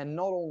 And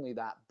not only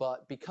that,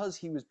 but because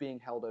he was being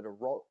held at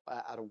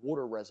a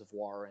water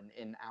reservoir, and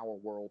in our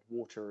world,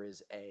 water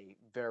is a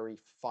very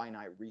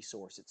finite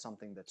resource. It's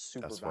something that's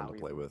super valuable. That's fun to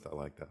play with. I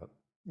like that.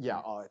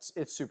 Yeah,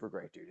 it's super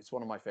great, dude. It's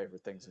one of my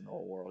favorite things in the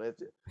whole world.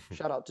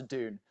 Shout out to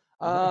Dune.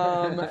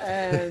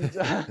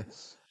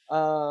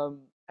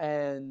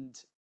 And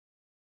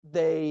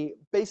they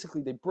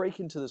break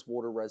into this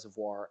water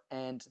reservoir,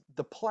 and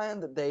the plan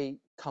that they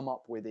come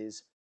up with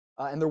is,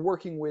 and they're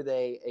working with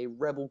a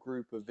rebel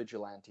group of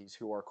vigilantes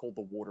who are called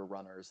the Water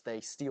Runners. They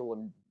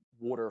steal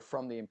water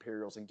from the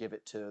Imperials and give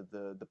it to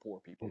the poor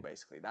people,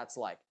 basically. That's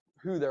like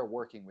who they're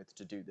working with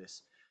to do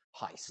this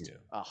heist.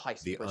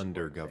 Heist. The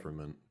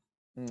under-government.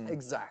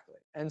 Exactly.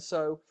 And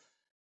so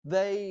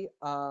they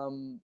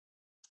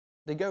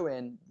go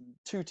in,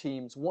 2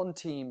 teams. One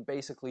team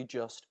basically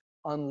just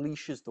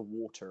unleashes the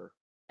water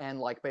and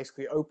like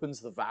basically opens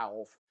the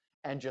valve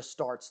and just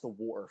starts the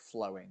water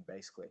flowing,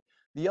 basically.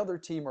 The other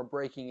team are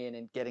breaking in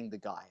and getting the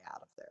guy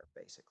out of there,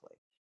 basically.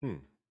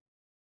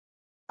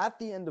 At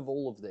the end of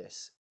all of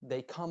this,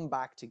 they come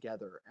back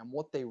together, and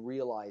what they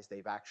realize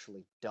they've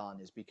actually done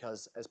is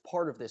because as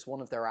part of this,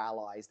 one of their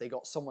allies, they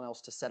got someone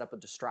else to set up a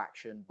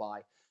distraction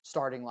by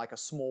starting like a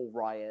small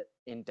riot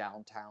in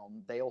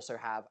downtown. They also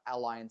have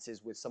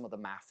alliances with some of the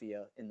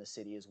mafia in the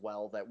city as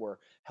well that were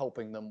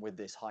helping them with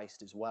this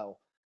heist as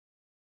well.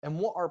 And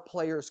what our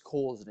players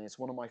caused, and it's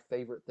one of my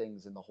favorite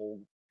things in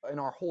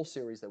our whole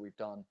series that we've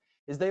done,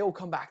 is they all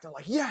come back, they're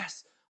like,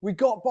 yes, we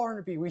got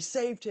Barnaby, we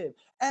saved him,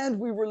 and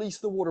we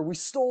released the water. We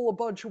stole a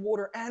bunch of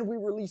water, and we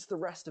released the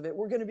rest of it.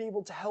 We're going to be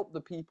able to help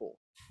the people.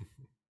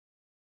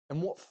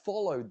 And what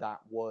followed that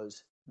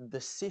was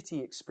the city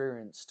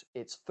experienced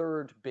its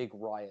third big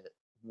riot,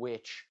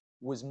 which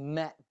was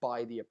met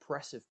by the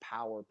oppressive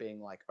power being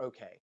like,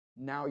 okay,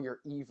 now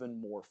you're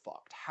even more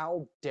fucked.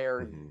 How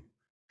dare you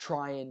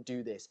try and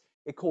do this?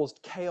 It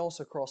caused chaos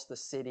across the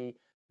city.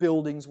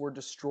 Buildings were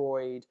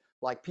destroyed.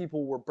 Like,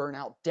 people were burnt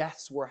out,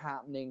 deaths were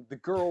happening. The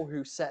girl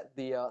who started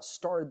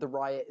the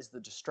riot is the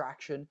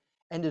distraction,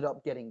 ended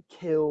up getting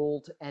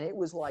killed, and it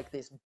was like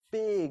this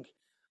big,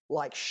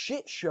 like,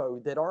 shit show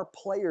that our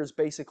players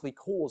basically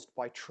caused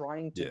by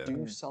trying to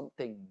do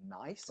something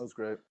nice. That was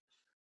great.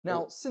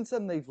 Now, since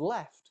then they've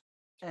left,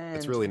 and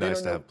it's really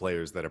nice to have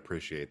players that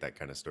appreciate that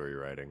kind of story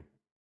writing.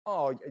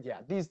 Oh yeah,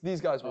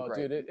 these guys were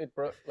great. Dude, it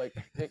broke, like,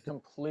 it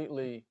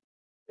completely.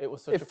 It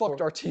was such it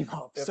fucked our team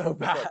up so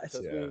bad.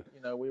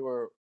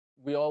 Because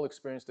we all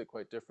experienced it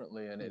quite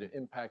differently, and it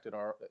impacted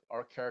our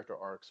character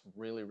arcs.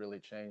 Really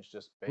changed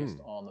just based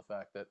on the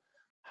fact that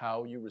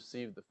how you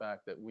received the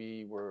fact that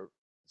we were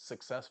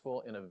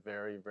successful in a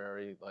very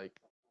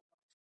like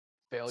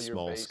failure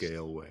small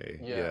scale way.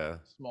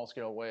 Small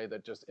scale way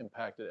that just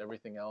impacted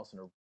everything else in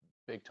a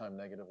big time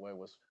negative way.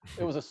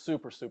 It was a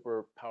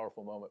super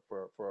powerful moment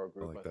for our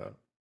group. I like that.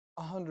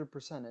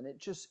 100%, and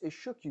it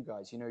shook you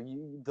guys.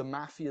 The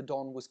Mafia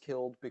Don was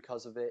killed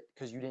because of it,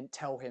 because you didn't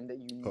tell him that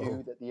you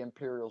knew that the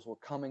Imperials were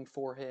coming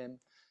for him.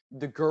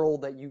 The girl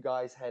that you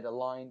guys had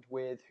aligned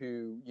with,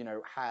 who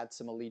had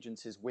some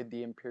allegiances with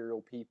the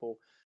Imperial people,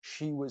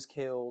 she was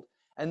killed,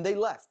 and they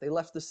left. They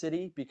left the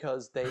city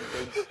because they'd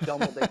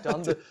done what they'd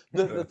done.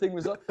 The thing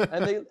was up,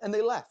 and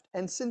they left.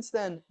 And since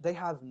then, they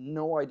have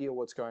no idea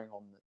what's going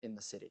on in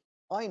the city.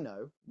 I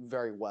know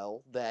very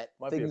well that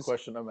might be a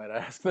question I might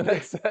ask the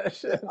next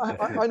session.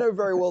 I know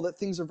very well that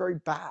things are very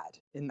bad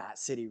in that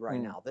city right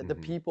now. That the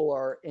people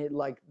are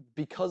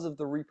because of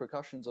the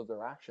repercussions of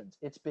their actions.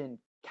 It's been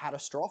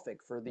catastrophic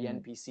for the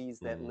NPCs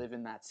that live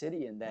in that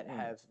city and that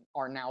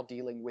are now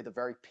dealing with a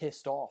very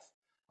pissed off,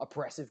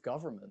 oppressive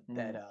government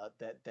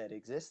that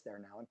exists there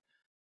now.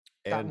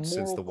 And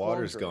since the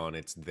water's gone,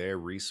 it's their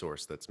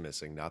resource that's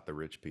missing, not the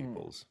rich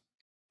people's.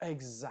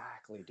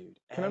 Exactly,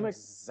 dude. Can I make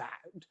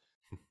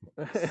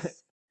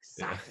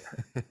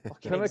Exactly.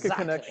 Can I make a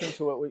connection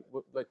to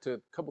to a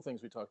couple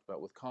things we talked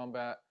about with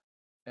combat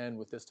and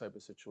with this type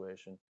of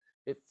situation?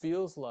 It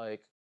feels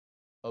like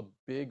a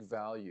big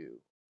value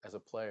as a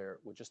player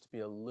would just to be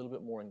a little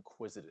bit more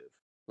inquisitive.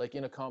 Like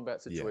in a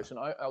combat situation,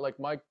 I like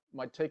my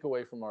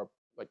takeaway from our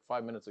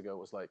 5 minutes ago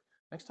was like,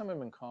 next time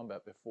I'm in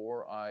combat,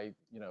 before I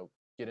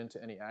get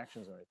into any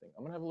actions or anything,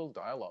 I'm gonna have a little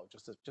dialogue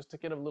just to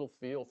get a little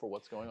feel for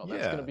what's going on.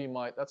 That's gonna be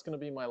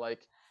my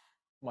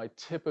my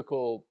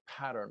typical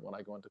pattern when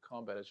I go into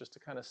combat, is just to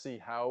kind of see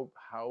how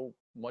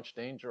much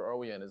danger are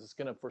we in. Is this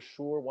going to, for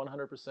sure,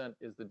 100%,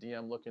 is the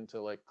DM looking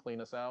to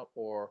clean us out,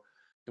 or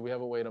do we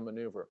have a way to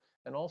maneuver?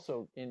 And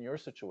also in your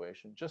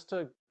situation, just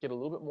to get a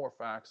little bit more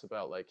facts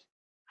about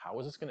how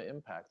is this going to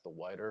impact the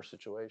wider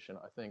situation.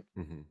 I think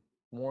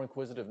more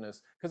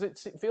inquisitiveness, because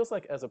it feels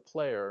like as a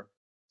player,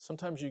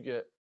 sometimes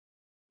you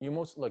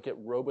most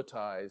get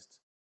robotized,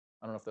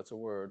 I don't know if that's a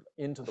word,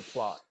 into the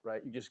plot,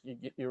 right?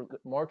 You're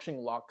marching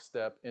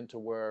lockstep into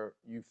where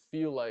you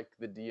feel like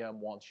the DM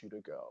wants you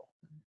to go.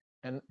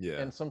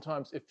 And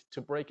sometimes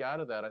to break out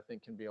of that, I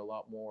think can be a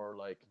lot more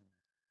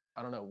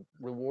I don't know,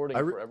 rewarding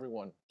for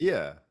everyone.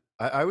 Yeah.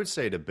 I would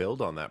say to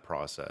build on that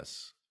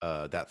process,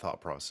 that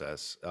thought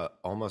process,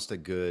 almost a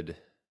good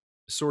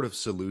sort of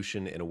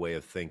solution in a way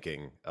of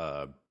thinking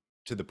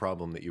to the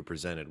problem that you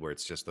presented, where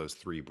it's just those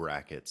three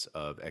brackets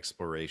of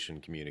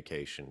exploration,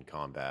 communication,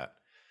 combat.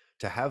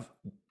 To have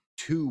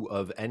two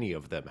of any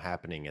of them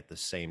happening at the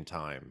same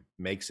time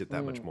makes it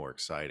that much more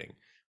exciting,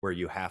 where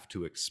you have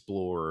to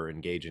explore or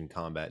engage in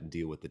combat and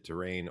deal with the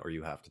terrain, or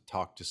you have to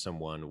talk to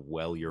someone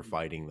while you're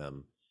fighting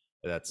them.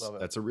 That's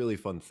a really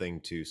fun thing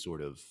to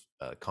sort of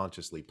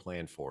consciously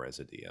plan for as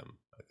a DM,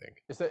 I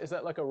think. Is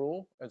that like a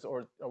rule?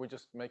 Or are we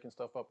just making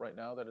stuff up right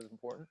now that is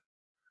important?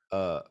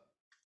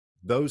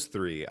 Those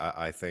three,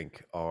 I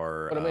think,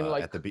 are. But I mean,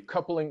 at the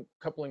coupling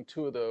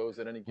two of those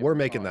at any given We're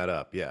making time. that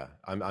up, yeah.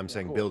 I'm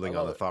saying cool. Building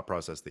on the thought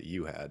process that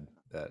you had.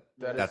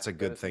 That's a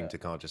good thing to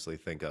consciously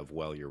think of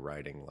while you're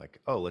writing.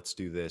 Let's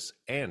do this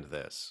and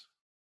this.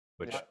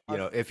 Which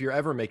if you're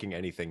ever making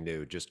anything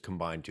new, just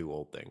combine two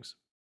old things.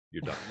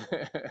 You're done.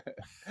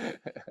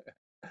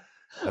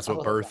 That's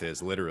what birth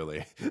is,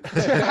 literally.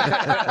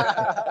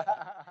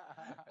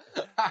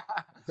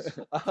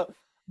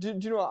 Do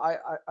you know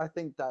what? I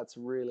think that's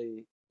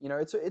really, you know,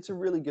 it's a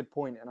really good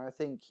point, and I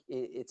think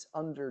it's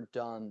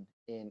underdone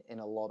in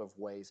a lot of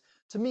ways.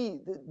 To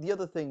me, the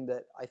other thing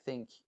that I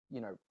think,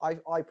 you know,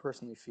 I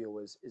personally feel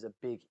is a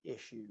big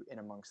issue in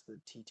amongst the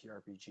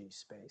TTRPG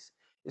space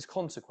is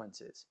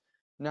consequences.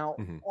 Now,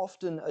 Hmm.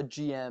 often a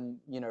GM,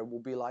 you know,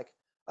 will be like,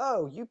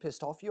 "Oh, you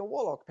pissed off your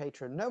warlock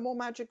patron, no more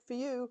magic for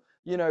you,"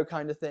 you know,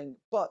 kind of thing.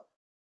 But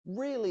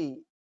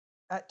really,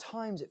 at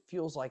times it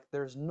feels like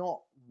there's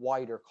not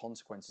wider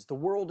consequences. The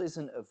world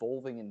isn't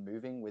evolving and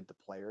moving with the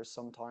players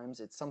sometimes.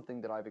 It's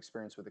something that I've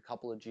experienced with a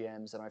couple of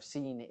GMs, and I've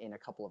seen in a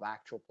couple of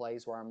actual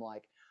plays where I'm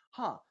like,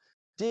 huh,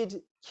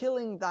 did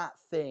killing that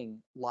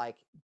thing like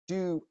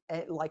do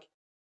like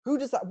who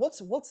does that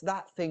what's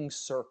that thing's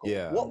circle?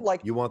 Yeah, What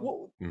like you want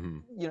what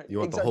mhm. you know, You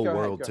want the exactly, whole go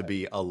ahead, world go to ahead.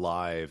 be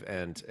alive,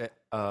 and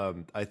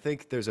I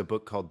think there's a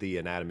book called The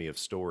Anatomy of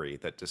Story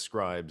that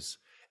describes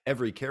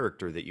every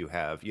character that you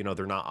have. You know,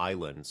 they're not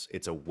islands;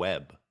 it's a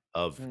web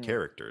of Hmm.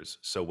 characters.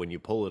 So when you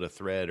pull at a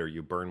thread, or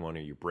you burn one,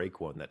 or you break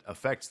one, that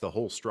affects the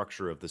whole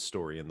structure of the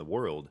story and the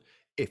world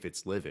if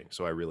it's living.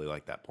 So I really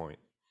like that point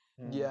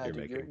Yeah, you're dude,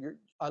 making.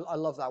 I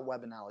love that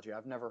web analogy.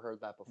 I've never heard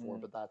that before,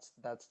 Mm. but that's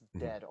Mhm.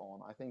 dead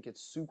on. I think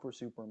it's super,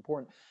 super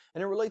important.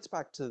 And it relates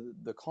back to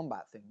the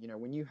combat thing. You know,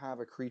 when you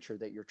have a creature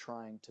that you're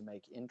trying to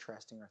make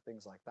interesting or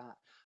things like that,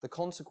 the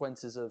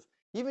consequences of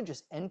even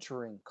just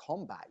entering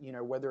combat, you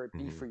know, whether it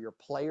be Mhm. for your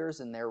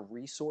players and their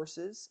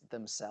resources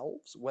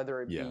themselves,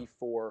 whether it Yeah, be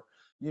for,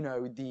 you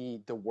know,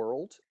 the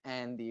world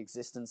and the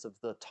existence of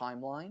the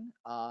timeline,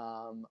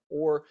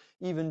 or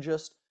even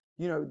just,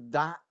 you know,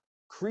 that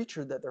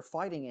creature that they're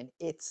fighting in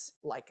its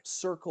like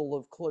circle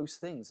of close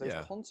things, those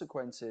yeah.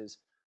 consequences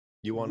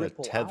You want to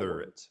ripple tether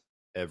outwards.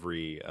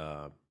 every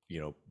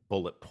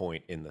bullet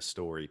point in the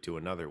story to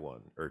another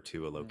one, or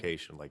to a Mm.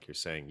 location, like you're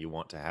saying. You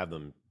want to have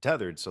them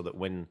tethered so that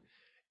when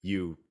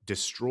you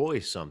destroy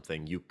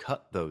something, you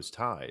cut those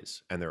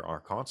ties, and there are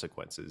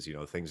consequences. You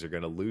know, things are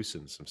going to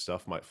loosen, some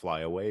stuff might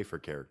fly away for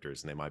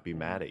characters, and they might be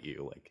mad Mm. at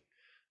you. Like,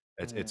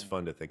 it's Mm.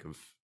 fun to think of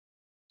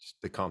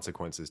just the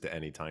consequences to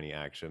any tiny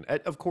action.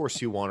 And of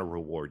course, you want to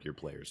reward your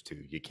players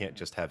too. You can't Mm.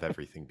 just have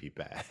everything be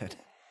bad.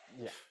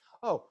 Yeah.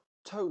 Oh,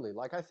 totally.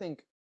 Like I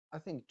think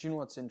do you know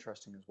what's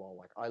interesting as well?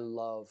 Like I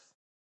love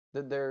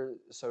that there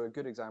so a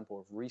good example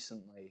of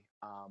recently,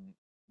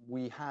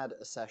 we had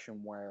a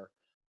session where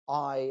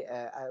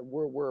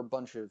we're a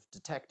bunch of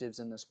detectives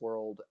in this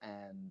world,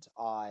 and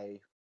I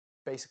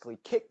basically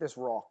kicked this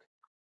rock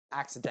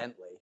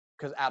accidentally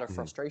because out of Mhm.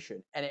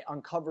 frustration, and it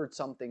uncovered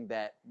something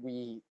that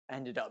we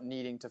ended up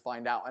needing to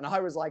find out, and I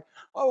was like,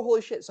 oh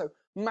holy shit. So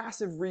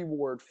massive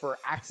reward for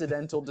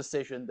accidental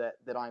decision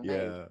that I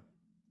made, Yeah.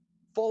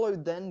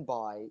 followed then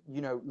by,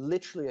 you know,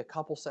 literally a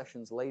couple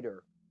sessions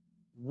later,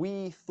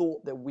 we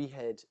thought that we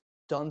had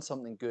done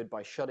something good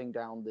by shutting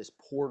down this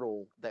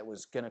portal that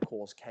was going to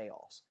cause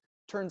chaos.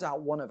 Turns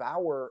out one of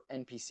our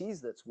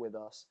NPCs that's with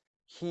us,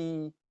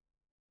 he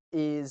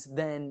is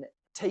then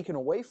taken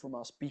away from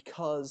us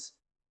because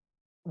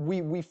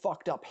we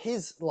fucked up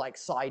his like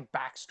side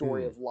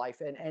backstory Hmm. of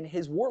life, and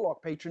his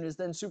warlock patron is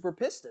then super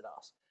pissed at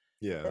us.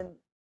 Yeah. And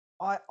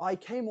I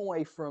came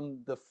away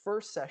from the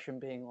first session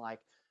being like,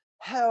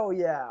 hell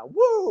yeah,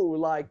 woo,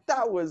 like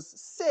that was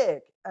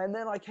sick. And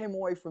then I came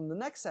away from the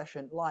next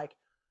session like,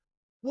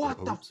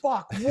 Like, what the oops.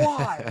 fuck?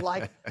 Why?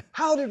 Like,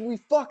 how did we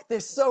fuck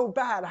this so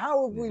bad?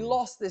 How have we Mhm.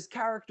 lost this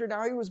character?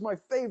 Now he was my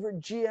favorite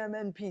GM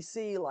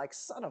NPC, like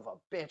son of a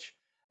bitch.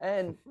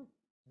 And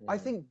I Mm.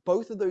 think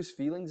both of those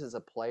feelings as a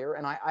player,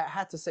 and I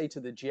had to say to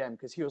the GM,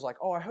 because he was like,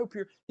 oh, I hope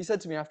you're, he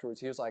said to me afterwards,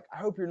 he was like, I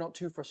hope you're not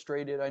too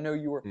frustrated. I know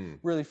you were Mm.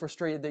 really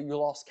frustrated that you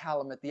lost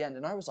Callum at the end.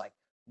 And I was like,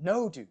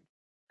 no, dude,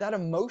 that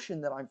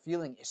emotion that I'm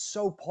feeling is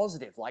so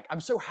positive. Like,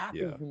 I'm so happy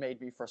Yeah. you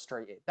made me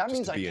frustrated. That Just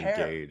means to I be care.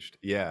 engaged.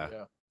 Yeah.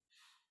 Yeah.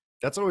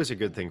 That's always a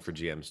good thing for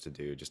GMs to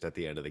do, just at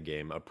the end of the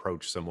game,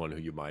 approach someone who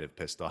you might have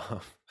pissed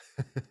off.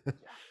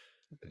 Yeah.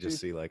 Just Dude,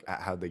 see, like,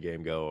 how'd the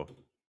game go?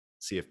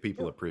 See if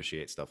people you're,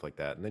 appreciate stuff like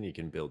that, and then you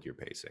can build your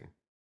pacing.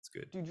 It's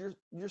good. dude,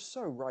 you're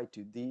so right,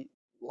 dude.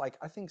 Like,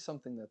 I think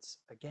something that's,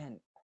 again,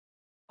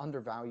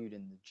 undervalued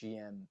in the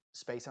GM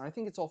space. And I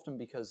think it's often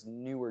because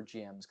newer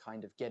GMs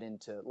kind of get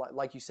into,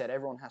 like you said,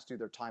 everyone has to do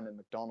their time at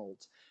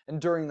McDonald's.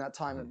 And during that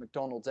time at Mhm.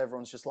 McDonald's,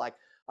 everyone's just like,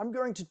 I'm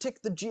going to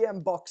tick the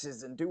GM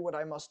boxes and do what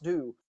I must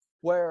do.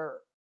 Where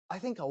I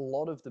think a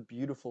lot of the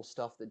beautiful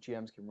stuff that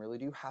GMs can really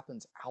do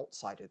happens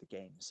outside of the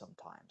game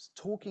sometimes.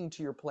 Talking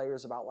to your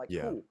players about, like,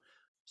 Yeah. cool,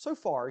 so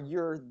far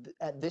you're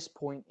at this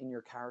point in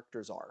your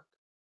character's arc.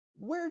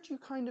 Where do you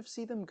kind of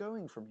see them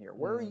going from here?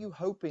 Where are Mm. you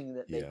hoping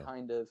that they Yeah.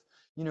 kind of,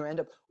 you know, end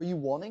up? Are you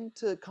wanting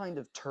to kind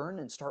of turn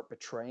and start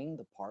betraying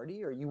the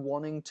party? Are you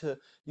wanting to,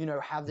 you know,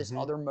 have this Hmm.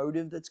 other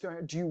motive that's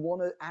going? Do you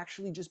want to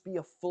actually just be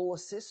a full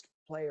assist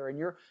player, and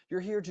you're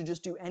here to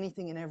just do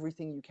anything and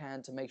everything you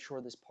can to make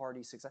sure this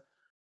party success?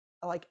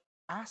 Like,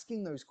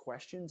 asking those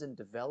questions and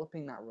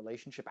developing that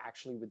relationship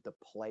actually with the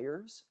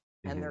players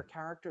and Hmm. their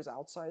characters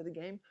outside of the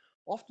game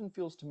often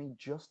feels to me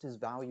just as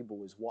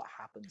valuable as what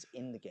happens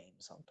in the game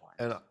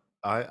And sometimes.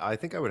 I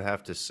think I would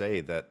have to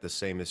say that the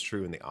same is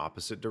true in the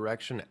opposite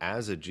direction.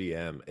 As a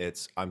GM,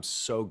 I'm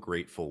so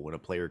grateful when a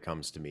player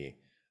comes to me,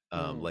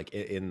 Mm, like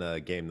in the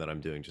game that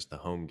I'm doing, just the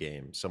home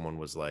game. Someone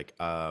was like,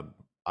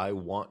 "I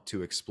want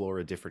to explore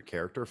a different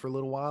character for a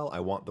little while. I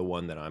want the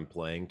one that I'm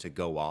playing to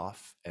go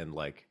off and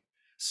like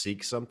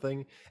seek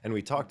something." And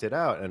we mm, talked it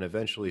out, and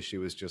eventually she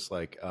was just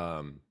like,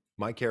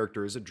 "My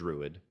character is a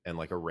druid and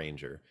like a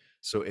ranger.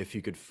 So if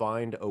you could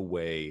find a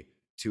way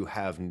to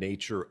have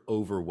nature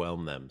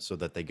overwhelm them so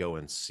that they go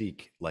and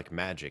seek like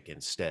magic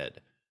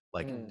instead.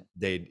 Like mm,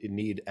 they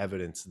need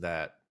evidence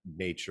that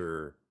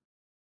nature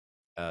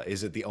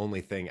isn't the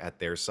only thing at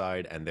their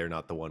side and they're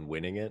not the one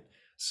winning it.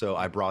 So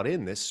I mm, brought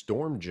in this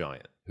storm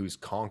giant who's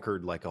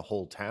conquered like a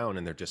whole town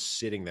and they're just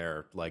sitting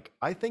there like,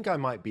 I think I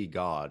might be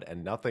God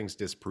and nothing's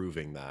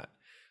disproving that.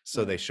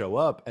 So they mm, show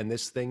up and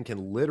this thing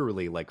can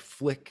literally like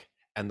flick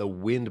and the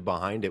wind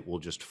behind it will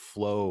just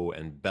flow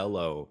and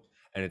bellow.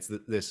 And it's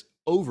this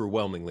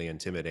overwhelmingly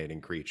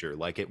intimidating creature.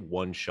 Like it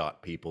one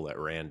shot people at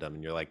random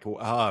and you're like,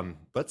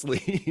 let's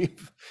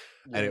leave.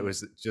 And it yeah.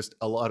 was just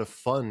a lot of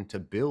fun to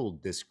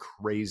build this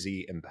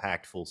crazy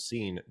impactful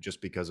scene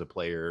just because a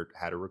player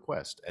had a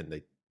request and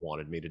they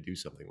wanted me to do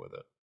something with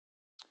it.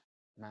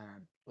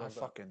 Man, I Love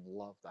that. fucking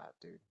love that,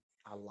 dude.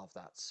 I love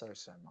that so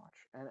much.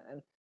 And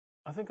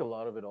I think a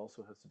lot of it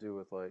also has to do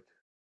with like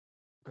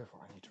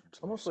before I need to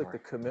interlude, almost like the sorry.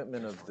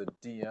 commitment of the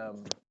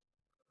DM.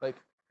 Like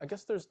I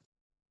guess there's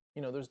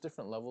there's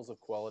different levels of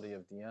quality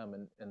of DM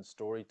and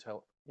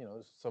storytell.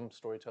 There's some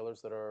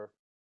storytellers that are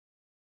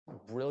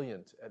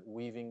brilliant at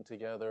weaving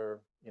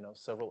together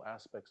several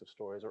aspects of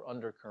stories or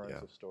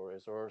undercurrents Yeah. of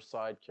stories or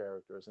side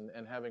characters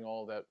and having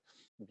all that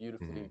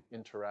Mhm. beautifully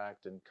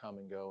interact and come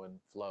and go and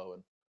flow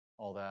and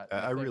all that. I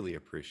And I I think really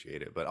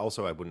appreciate it, but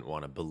also I wouldn't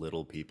want to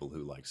belittle people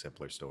who like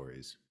simpler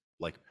stories.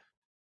 Like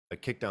a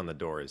kick down the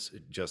door is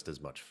just as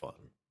much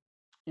fun.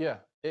 yeah,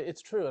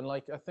 it's true. And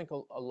like I think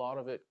a lot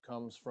of it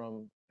comes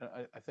from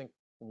I think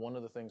one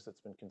of the things that's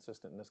been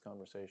consistent in this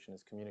conversation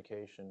is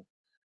communication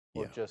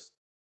or Yeah. just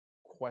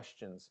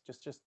questions,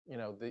 just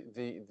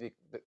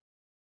the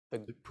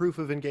The proof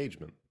of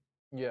engagement.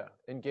 yeah,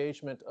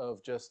 engagement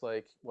of just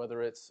like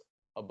whether it's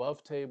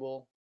above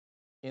table,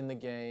 in the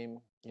game,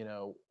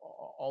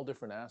 all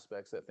different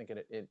aspects. I think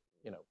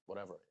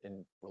whatever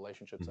in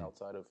relationships Mhm.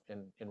 outside of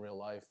in real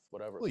life,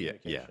 whatever Well, yeah,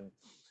 yeah. communication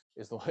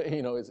is the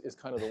way, is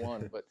kind of the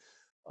one. But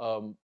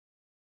um,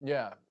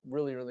 yeah,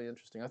 really, really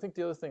interesting. I think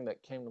the other thing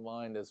that came to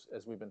mind as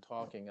we've been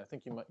talking, I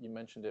think you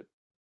mentioned it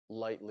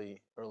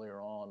lightly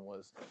earlier on,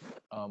 was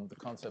the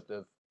concept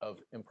of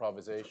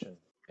improvisation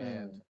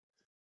and Mm,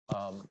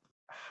 um,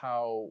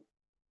 how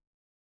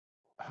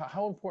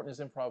how important is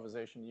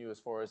improvisation to you as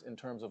far as in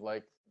terms of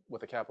like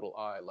with a capital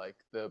I, like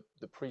the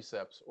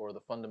precepts or the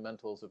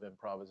fundamentals of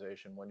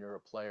improvisation when you're a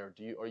player?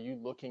 Are you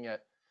looking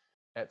at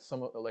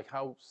some of like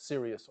how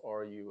serious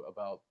are you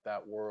about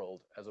that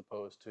world as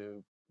opposed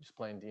to just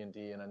playing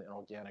D&D in an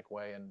organic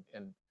way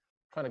and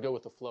trying to go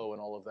with the flow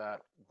and all of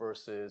that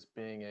versus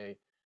being an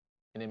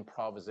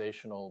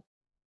improvisational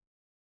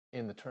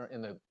in the term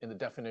in the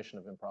definition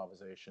of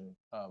improvisation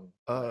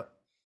Uh, there?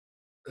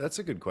 that's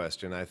a good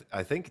question.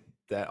 I think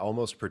that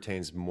almost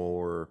pertains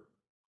more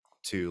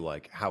to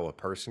like how a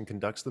person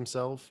conducts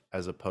themselves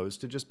as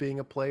opposed to just being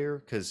a player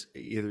because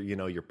either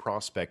you're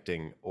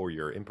prospecting or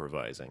you're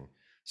improvising.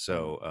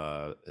 Mm,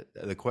 So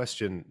the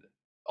question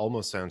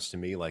almost sounds to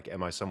me like,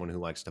 am I someone who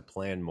likes to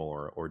plan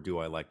more or do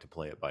I like to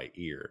play it by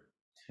ear?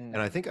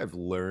 And I mm, think I've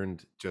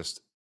learned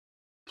just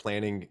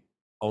planning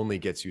only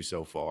gets you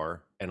so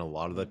far, and a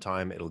lot of the mm,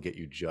 time it'll get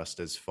you just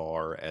as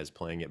far as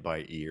playing it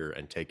by ear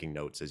and taking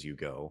notes as you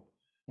go.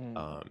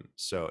 mm,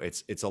 So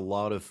it's a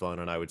lot of fun,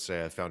 and I would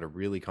say I found a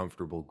really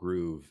comfortable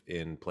groove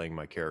in playing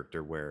my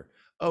character where,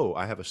 oh,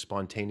 I have a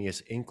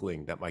spontaneous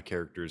inkling that my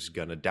character's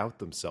gonna doubt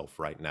themselves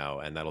right now,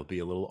 and that'll be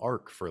a little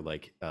arc for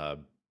like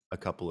a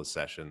couple of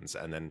sessions,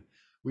 and then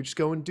we just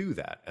go and do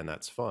that, and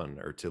that's fun.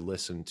 Or to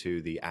listen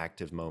to the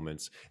active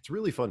moments. It's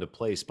really fun to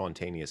play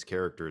spontaneous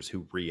characters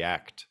who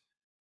react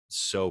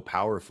so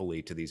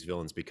powerfully to these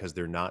villains because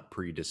they're not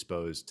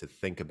predisposed to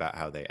think about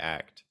how they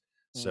act.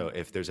 So mm,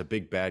 if there's a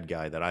big bad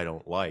guy that I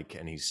don't like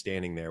and he's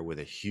standing there with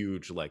a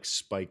huge like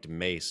spiked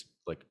mace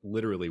like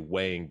literally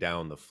weighing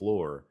down the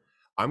floor,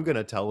 I'm going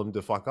to tell him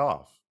to fuck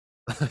off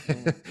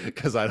mm.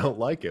 because I don't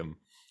like him.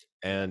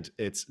 Yeah. And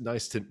it's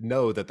nice to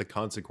know that the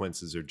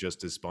consequences are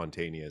just as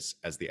spontaneous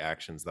as the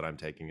actions that I'm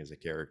taking as a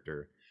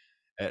character.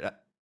 And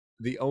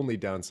the only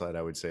downside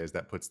I would say is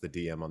that puts the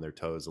DM on their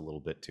toes a little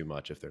bit too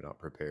much if they're not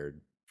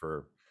prepared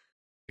for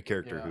a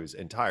character Yeah. who's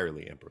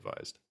entirely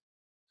improvised.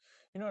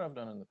 You know what I've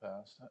done in the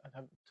past?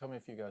 Tell me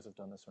if you guys have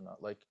done this or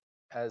not. Like,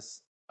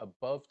 as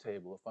above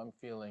table, if I'm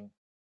feeling,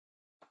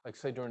 like,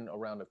 say during a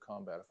round of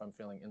combat, if I'm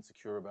feeling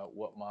insecure about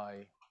what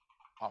my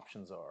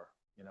options are,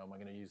 am I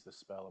going to use this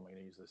spell? Am I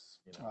going to use this,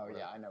 oh whatever?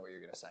 yeah, I know what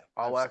you're gonna say.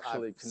 I'll I've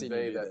actually seen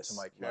you convey do that to this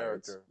my loads.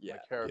 character. Yeah. My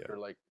Yeah. character,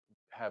 like,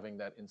 having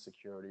that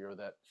insecurity or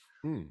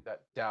Hmm.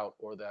 that doubt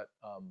or that,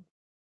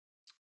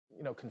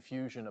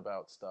 confusion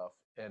about stuff.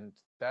 And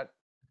that,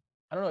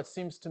 I don't know, it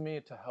seems to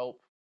me to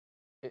help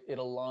it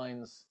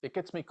aligns. It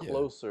gets me Yeah.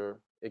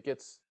 closer. It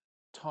gets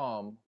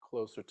Tom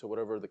closer to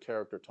whatever the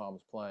character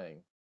Tom's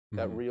playing.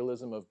 That Mhm.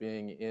 realism of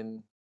being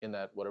in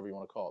that, whatever you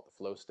want to call it, the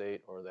flow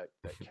state or that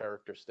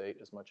character state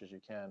as much as you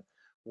can.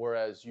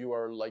 Whereas you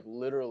are like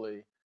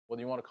literally,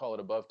 whether you want to call it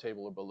above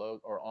table or below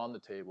or on the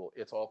table,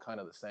 it's all kind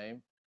of the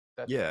same.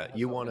 That's Yeah, has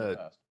you helped want me in the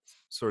to past.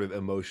 sort of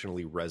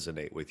emotionally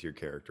resonate with your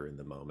character in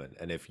the moment.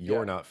 And if Yeah,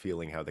 you're not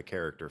feeling how the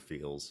character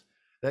feels,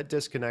 that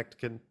disconnect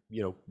can,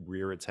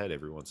 rear its head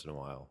every once in a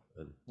while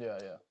and yeah,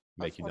 yeah.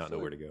 make you I not know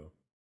fully where to go.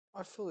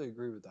 I fully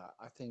agree with that.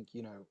 I think,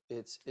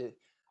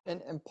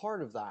 and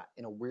part of that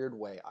in a weird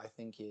way, I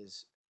think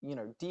is,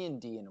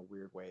 D&D in a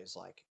weird way is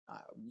like,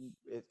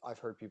 I've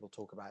heard people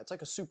talk about, it's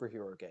like a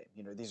superhero game.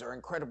 These are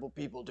incredible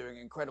people doing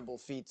incredible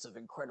feats of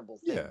incredible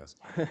Yeah. things.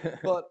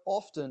 But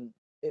often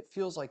it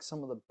feels like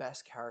some of the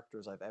best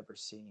characters I've ever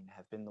seen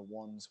have been the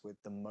ones with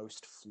the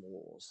most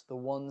flaws, the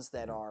ones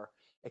that Mhm. are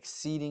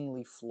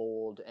exceedingly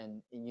flawed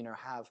and,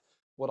 have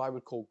what I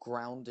would call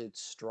grounded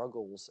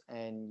struggles.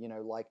 And,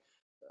 like,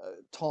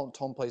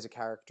 Tom plays a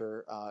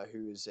character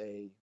who's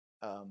a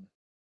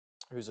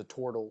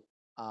turtle.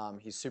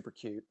 He's super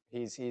cute.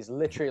 He's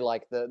literally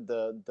like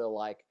the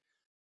like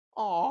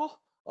aw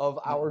of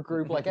our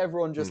group. Like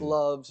everyone just Mm.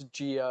 loves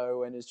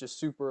Geo and is just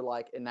super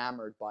like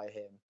enamored by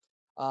him.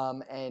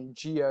 And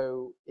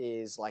Geo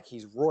is like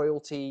he's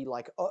royalty.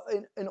 Like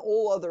in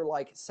all other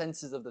like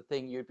senses of the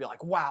thing, you'd be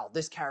like, wow,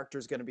 this character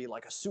is gonna be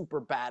like a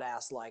super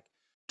badass like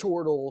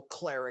turtle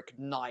cleric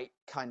knight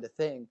kind of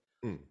thing.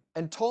 Mm.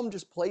 And Tom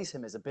just plays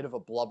him as a bit of a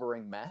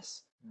blubbering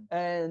mess.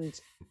 And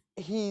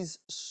he's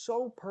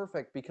so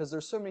perfect because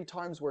there's so many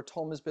times where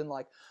Tom has been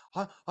like,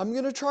 I'm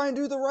going to try and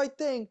do the right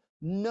thing,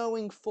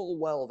 knowing full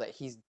well that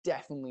he's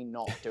definitely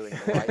not doing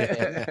the right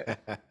thing.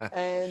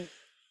 And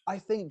I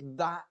think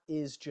that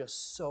is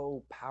just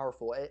so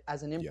powerful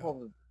as an Yeah.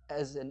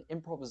 as an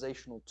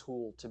improvisational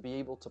tool to be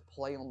able to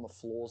play on the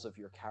flaws of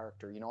your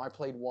character. I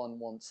played one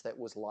once that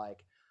was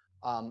like,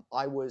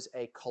 I was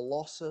a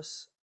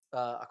Colossus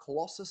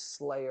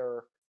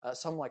Slayer,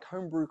 some like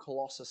homebrew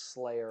Colossus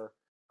Slayer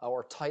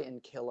or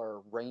Titan Killer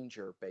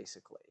Ranger,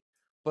 basically.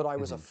 But I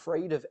was Mhm.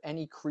 afraid of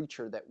any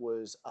creature that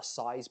was a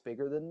size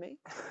bigger than me.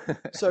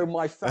 So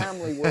my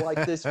family were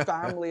like this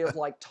family of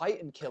like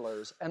Titan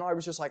killers, and I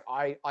was just like,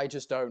 I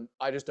just don't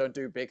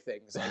do big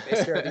things. Like they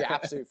scare the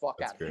absolute fuck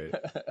That's out of me.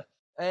 great.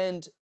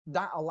 And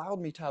that allowed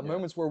me to have Yeah.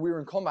 moments where we were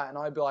in combat, and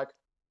I'd be like,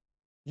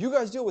 you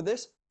guys deal with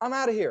this. I'm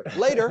out of here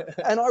later.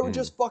 And I would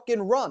just fucking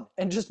run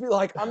and just be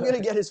like, I'm going to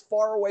get as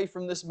far away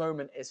from this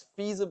moment as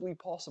feasibly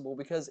possible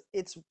because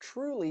it's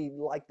truly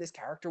like this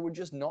character would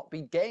just not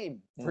be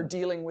game for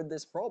dealing with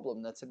this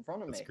problem that's in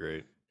front of That's me.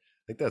 great.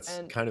 I think that's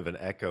And kind of an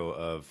echo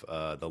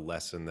of the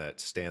lesson that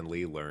Stan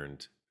Lee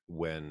learned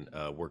when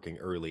working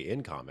early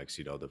in comics,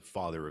 the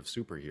father of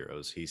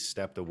superheroes. He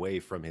stepped away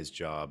from his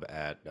job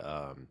at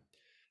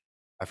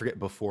I forget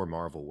before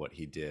Marvel what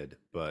he did,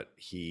 but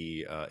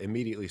he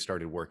immediately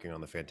started working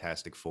on the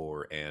Fantastic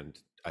Four, and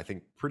I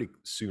think pretty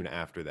soon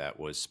after that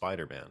was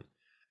Spider-Man.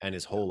 And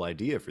his whole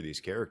idea for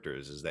these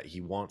characters is that he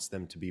wants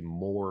them to be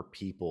more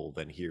people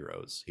than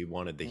heroes. He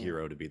wanted the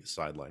hero to be the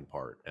sideline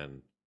part,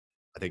 and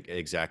I think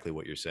exactly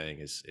what you're saying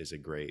is a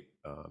great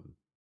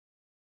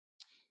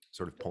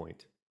sort of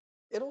point.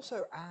 it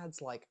also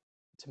adds like,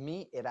 to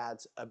me, it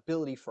adds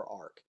ability for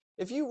arc.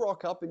 If you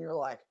rock up and you're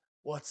like,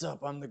 what's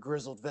up? I'm the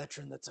grizzled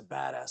veteran that's a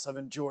badass. I've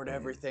endured Mm.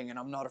 everything and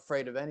I'm not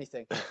afraid of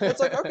anything. It's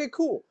like, okay,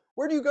 cool.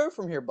 Where do you go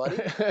from here, buddy?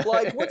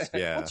 Like,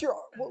 Yeah, what's your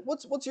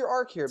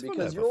arc here? it's fun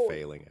to Because have you're a all,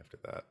 failing after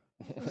that.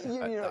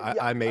 yeah,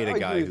 I made a I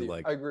guy agree who with you.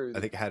 like I agree with I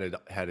you.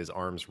 think had his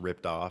arms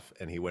ripped off,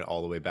 and he went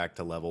all the way back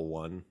to level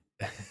 1.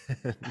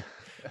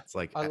 It's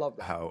like I love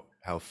that.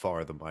 how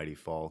far the mighty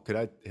fall. Could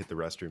I hit the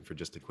restroom for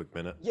just a quick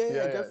minute? Yeah, Yeah,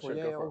 go yeah, for sure, it.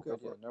 Yeah, go yeah, for all it, go good.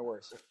 for Yeah, it. no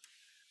worries.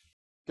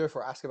 Go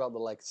for it. Ask about the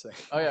leg thing.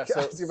 Oh yeah,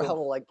 so Ask about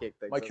the leg kick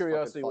thing. my That's fucking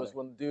curiosity was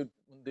funny. when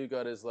dude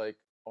got his like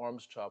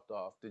arms chopped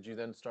off, did you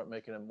then start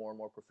making him more and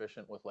more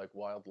proficient with like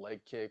wild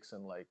leg kicks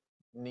and like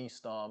knee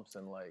stomps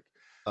and like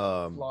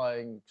Um,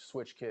 flying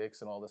switch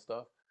kicks and all this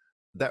stuff?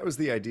 that was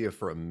the idea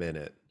for a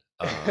minute.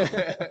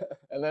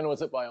 And then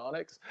was it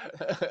bionics?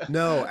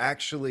 No,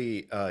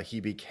 actually, he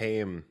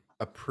became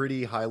a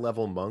pretty high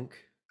level monk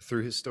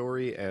through his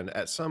story, and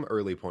at some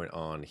early point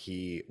on,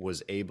 he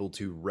was able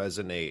to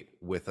resonate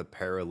with a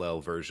parallel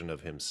version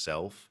of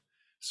himself.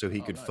 So he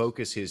Oh, could nice.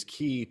 focus his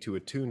ki to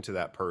attune to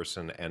that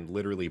person and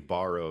literally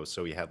borrow,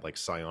 so he had like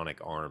psionic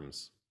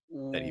arms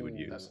that he would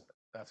Ooh, use.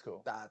 That's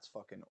cool. That's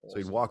fucking So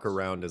he'd awesome. walk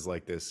around as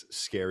like this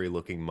scary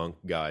looking monk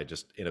guy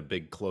just in a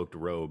big cloaked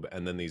robe,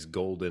 and then these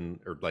golden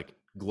or like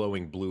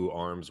glowing blue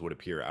arms would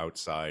appear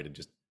outside and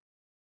just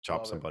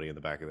chop Love it. somebody in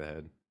the back of the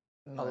head.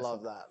 I Nice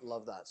love one. that.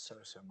 Love that so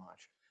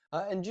much.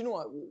 And do you know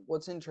what?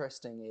 What's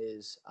interesting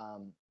is,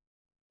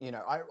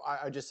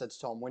 I just said to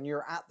Tom, when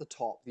you're at the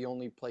top, the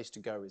only place to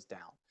go is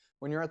down.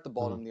 When you're at the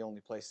bottom, the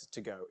only place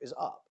to go is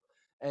up.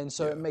 And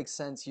so it Yeah. makes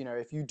sense,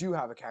 if you do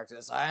have a character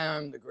that's, I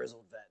am the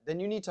grizzled vet, then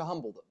you need to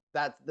humble them.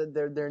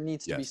 there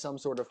needs to be Yes. some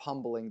sort of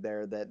humbling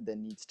there that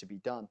needs to be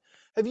done.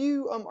 Have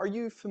you are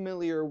you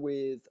familiar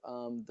with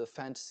the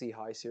Fantasy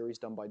High series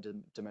done by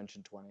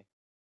Dimension 20?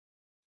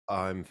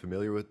 I'm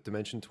familiar with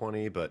Dimension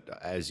 20, but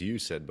as you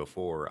said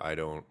before, I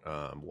don't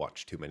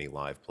watch too many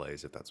live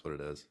plays, if that's what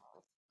it is.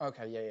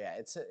 Okay, yeah.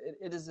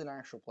 It is an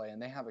actual play,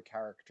 and they have a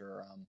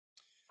character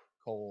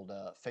called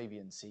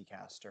Fabian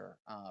Seacaster,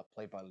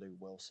 played by Lou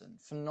Wilson.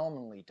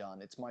 Phenomenally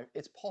done.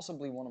 It's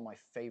possibly one of my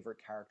favorite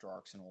character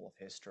arcs in all of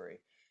history.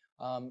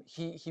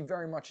 He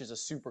very much is a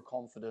super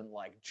confident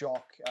like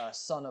jock,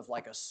 son of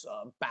like a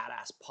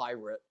badass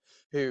pirate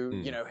who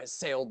Mm. has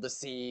sailed the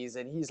seas,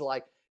 and he's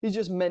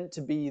just meant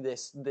to be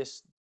this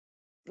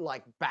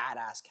like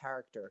badass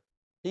character.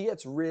 He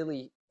gets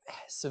really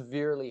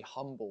severely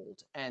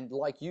humbled, and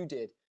like you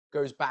did,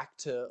 goes back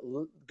to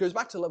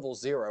level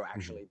 0.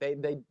 Actually, they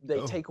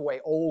Oh, take away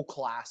all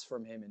class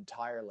from him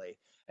entirely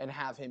and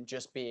have him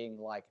just being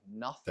like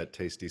nothing. that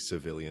tasty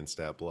civilian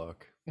stat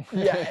block.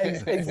 Yeah, 4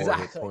 hit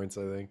exactly. points,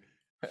 I think.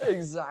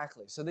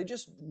 Exactly. So they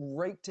just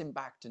raked him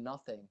back to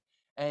nothing.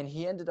 And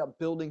he ended up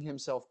building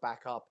himself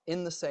back up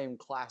in the same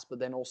class, but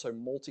then also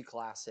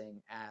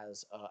multi-classing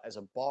as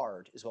a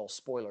bard as well.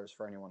 Spoilers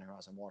for anyone who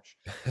hasn't watched,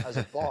 as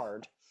a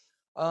bard.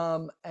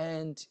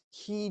 And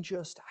he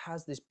just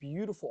has this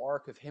beautiful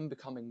arc of him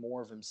becoming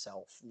more of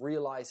himself,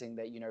 realizing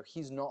that,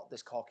 he's not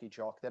this cocky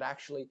jock, that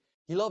actually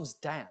he loves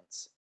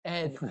dance.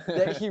 And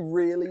that he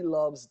really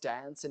loves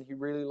dance, and he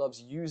really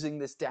loves using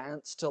this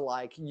dance to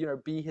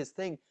be his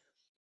thing.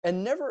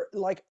 And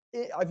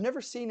I've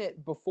never seen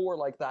it before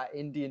like that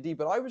in D&D,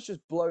 but I was just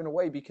blown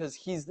away because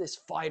he's this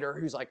fighter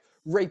who's like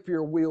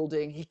rapier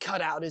wielding. He cut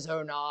out his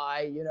own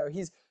eye,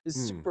 he's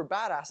super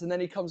badass. And then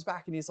he comes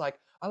back and he's like,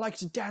 I like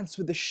to dance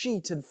with the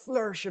sheet and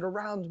flourish it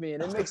around me,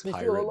 and it makes me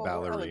feel a Pirate lot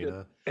more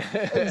elegant.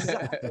 ballerina.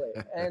 Exactly.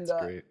 And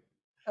That's great.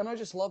 and I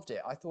just loved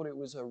it. I thought it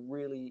was a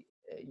really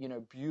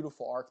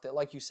beautiful arc that,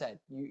 like you said,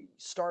 you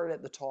started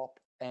at the top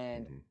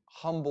and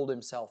humbled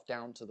himself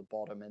down to the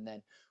bottom, and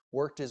then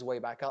worked his way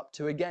back up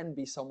to again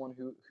be someone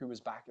who was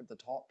back at the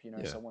top,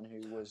 Yeah. someone who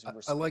was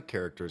I like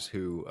characters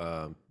who,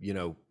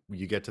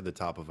 you get to the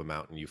top of a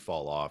mountain, you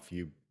fall off,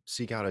 you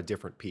seek out a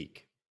different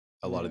peak.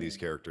 A lot of these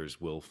characters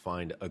will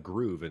find a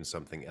groove in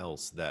something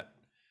else that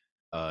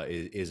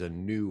is a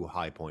new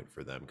high point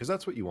for them, because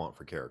that's what you want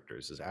for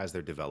characters. Is as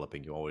they're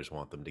developing, you always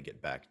want them to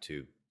get back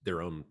to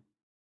their own,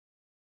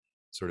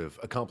 sort of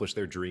accomplish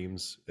their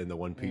dreams in the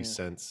One Piece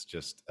sense.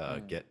 Just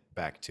get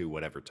back to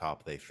whatever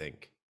top they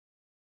think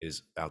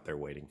is out there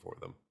waiting for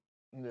them.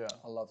 Yeah,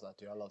 I love that,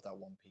 dude. I love that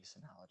One Piece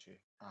analogy.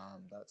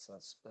 That's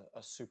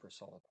a super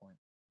solid point.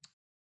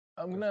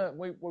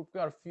 we've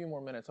got a few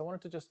more minutes. I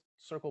wanted to just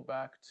circle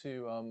back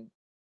to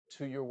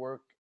your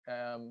work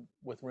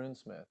with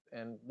Runesmith,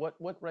 and what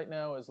right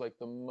now is like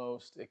the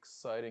most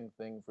exciting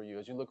thing for you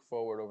as you look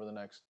forward over the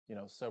next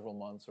several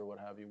months or what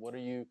have you.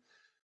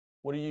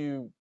 What are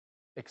you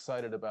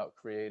excited about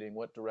creating?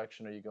 What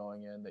direction are you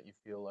going in that you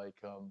feel like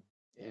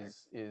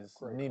is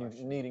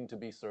needing to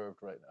be served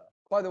right now?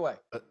 By the way,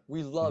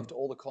 we loved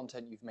all the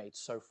content you've made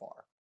so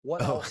far.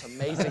 What else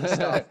amazing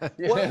stuff?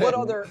 What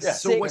other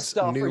So sick what's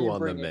stuff are new you on the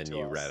bringing menu,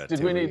 to us? Ratatouille?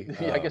 Did we need?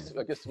 I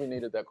guess we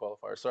needed that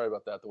qualifier. Sorry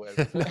about that. The way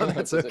No,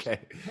 that's okay.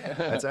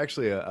 That's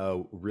actually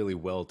a really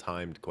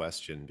well-timed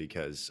question,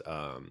 because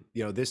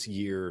this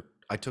year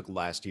I took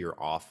last year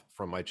off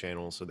from my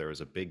channel, so there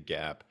was a big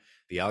gap.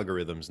 The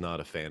algorithm's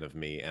not a fan of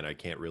me, and I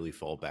can't really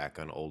fall back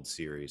on old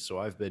series. So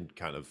I've been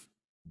kind of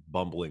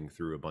bumbling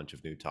through a bunch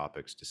of new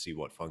topics to see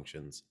what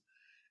functions.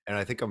 And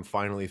I think I'm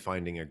finally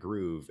finding a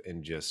groove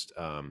in just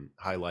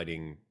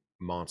highlighting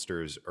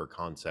monsters or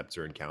concepts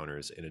or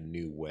encounters in a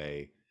new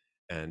way.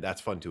 And that's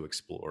fun to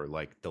explore.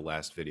 Like the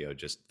last video,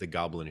 just the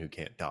goblin who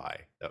can't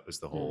die. That was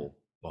the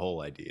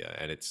whole idea.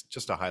 And it's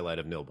just a highlight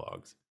of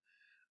Nilbogs.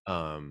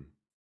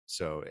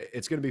 So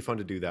it's going to be fun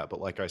to do that.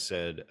 But like I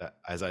said,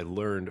 as I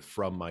learned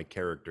from my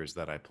characters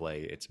that I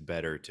play, it's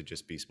better to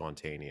just be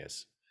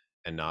spontaneous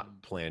and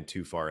not plan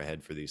too far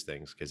ahead for these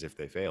things, because if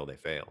they fail, they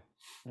fail.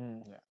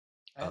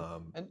 Yeah.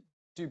 And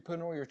dude,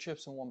 putting all your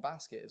chips in one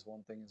basket is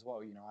one thing as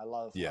well. I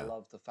love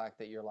the fact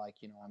that you're like,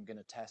 I'm going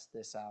to test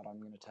this out,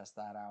 I'm going to test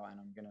that out, and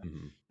I'm going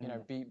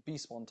to be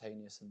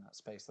spontaneous in that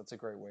space. That's a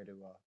great way to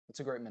it's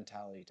a great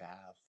mentality to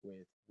have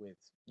with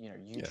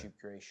YouTube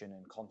creation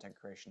and content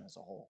creation as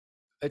a whole.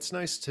 It's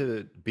nice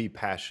to be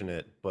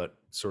passionate, but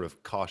sort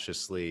of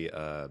cautiously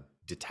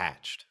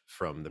detached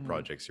from the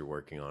projects you're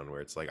working on,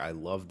 where it's like, I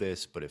love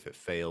this, but if it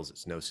fails,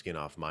 it's no skin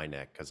off my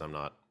neck because I'm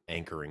not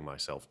anchoring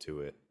myself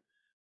to it.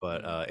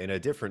 But in a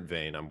different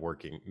vein, I'm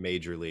working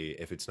majorly,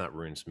 if it's not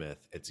Runesmith,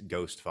 it's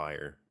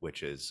Ghostfire,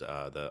 which is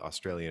the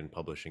Australian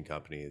publishing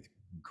company.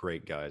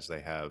 Great guys.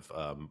 They have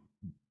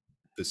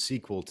the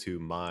sequel to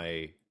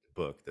my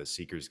book, The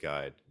Seeker's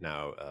Guide,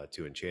 now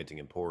to Enchanting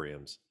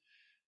Emporiums,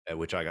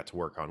 which I got to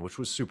work on, which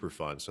was super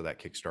fun. So that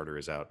Kickstarter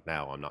is out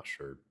now. I'm not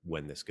sure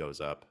when this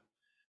goes up,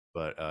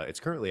 but it's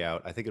currently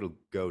out. I think it'll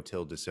go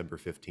till December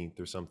 15th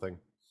or something.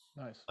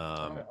 Nice.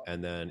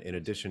 And then in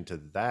addition to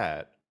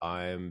that,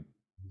 I'm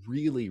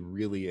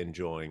really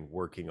enjoying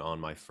working on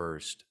my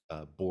first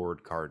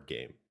board card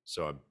game.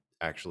 So I'm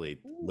actually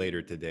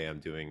later today I'm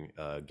doing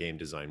a game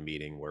design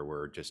meeting where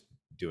we're just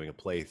doing a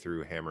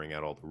playthrough, hammering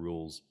out all the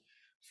rules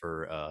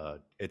for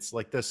it's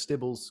like the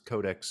Stibbles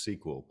Codex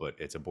sequel, but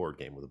it's a board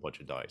game with a bunch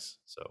of dice.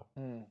 So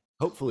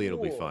hopefully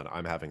it'll be fun. Cool.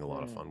 I'm having a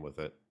lot of fun with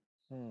it.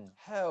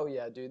 Hell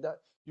yeah, dude.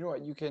 That, you know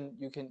what, you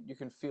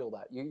can feel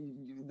that.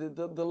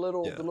 The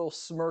little Yeah. the little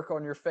smirk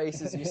on your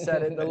face as you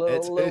said it, the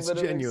It's little it's bit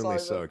of genuinely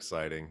so excitement.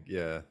 exciting.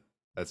 Yeah.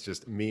 That's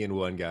just me and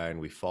one guy, and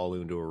we fall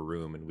into a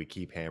room and we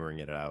keep hammering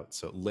it out.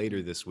 So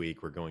later this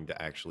week, we're going to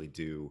actually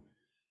do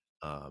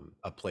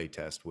a play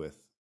test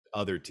with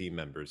other team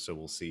members. So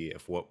we'll see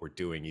if what we're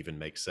doing even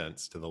makes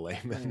sense to the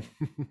layman.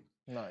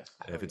 Nice.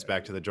 And if it's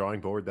back to the drawing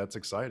board, that's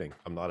exciting.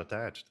 I'm not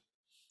attached.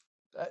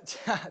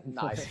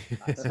 Nice,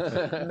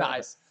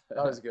 nice.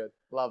 That was good.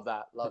 Love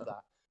that. Love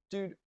that,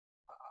 dude.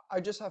 I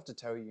just have to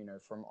tell you, you know,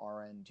 from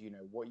our end, you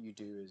know, what you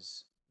do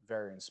is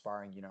very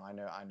inspiring. You know, I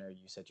know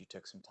you said you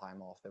took some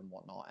time off and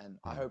whatnot, and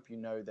I hope you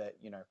know that,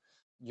 you know,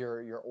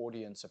 your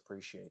audience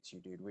appreciates you,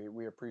 dude.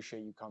 We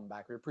appreciate you coming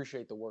back. We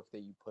appreciate the work that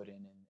you put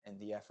in, and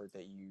the effort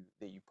that you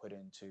put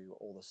into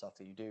all the stuff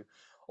that you do.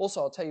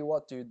 Also, I'll tell you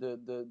what, dude,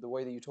 the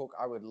way that you talk,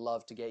 I would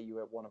love to get you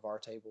at one of our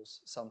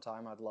tables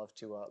sometime. I'd love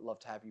to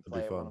have you It'll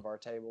be play at one fun. of our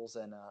tables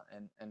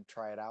and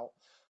try it out.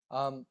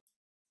 Um,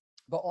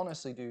 but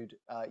honestly, dude,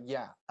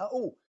 yeah.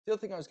 Oh, the other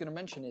thing I was going to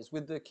mention is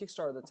with the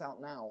Kickstarter that's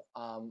out now,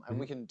 and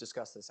we can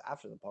discuss this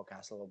after the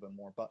podcast a little bit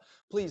more. But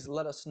please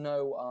let us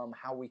know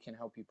how we can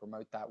help you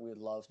promote that. We'd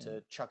love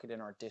to chuck it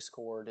in our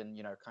Discord and,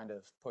 you know, kind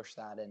of push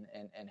that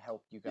and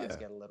help you guys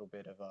get a little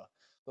bit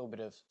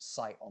of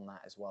sight on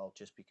that as well.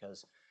 Just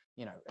because,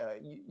 you know,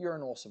 you're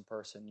an awesome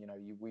person. You know,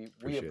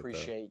 we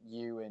appreciate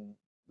you, and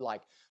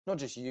like, not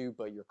just you,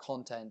 but your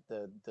content,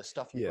 the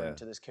stuff you bring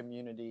to this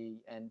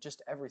community, and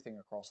just everything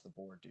across the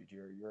board, dude.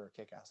 You're a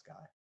kick-ass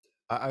guy.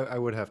 I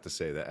would have to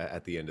say that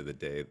at the end of the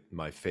day,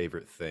 my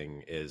favorite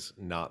thing is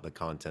not the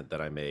content that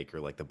I make or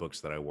like the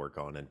books that I work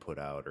on and put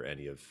out or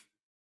any of,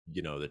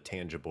 you know, the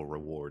tangible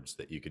rewards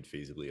that you could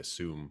feasibly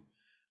assume.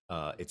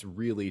 It's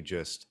really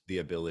just the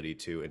ability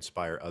to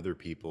inspire other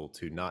people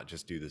to not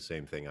just do the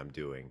same thing I'm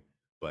doing,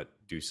 but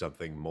do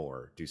something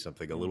more, do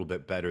something a little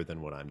bit better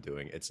than what I'm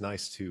doing. It's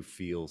nice to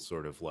feel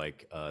sort of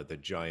like the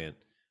giant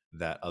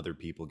that other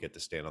people get to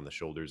stand on the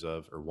shoulders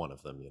of, or one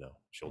of them, you know,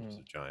 shoulders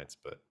of giants.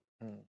 But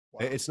Wow.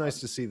 it's nice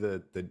to see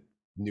the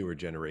newer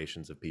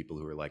generations of people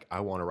who are like, I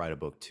want to write a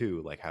book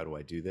too. Like, how do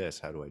I do this?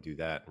 How do I do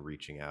that? And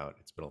reaching out.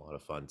 It's been a lot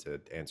of fun to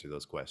answer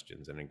those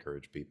questions and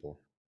encourage people.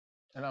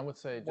 And I would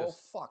say just, well,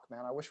 fuck,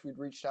 man. I wish we'd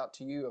reached out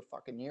to you a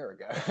fucking year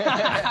ago.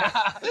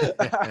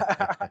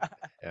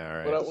 All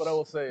right. what I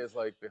will say is,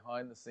 like,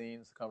 behind the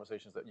scenes, the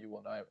conversations that you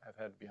and I have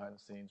had behind the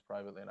scenes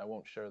privately, and I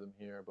won't share them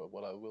here, but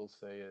what I will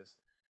say is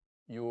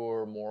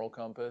your moral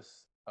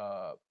compass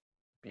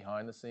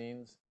behind the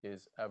scenes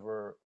is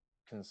ever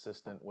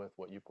consistent with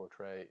what you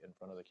portray in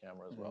front of the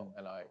camera as well.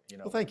 And I, you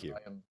know, Well, thank you.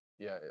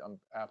 I'm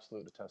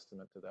absolute a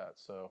testament to that.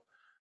 So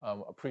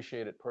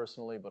appreciate it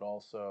personally, but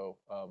also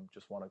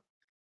just want to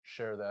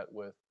share that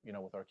with, you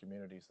know, with our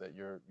communities, that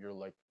you're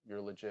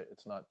legit.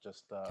 It's not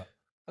just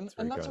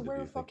and that's a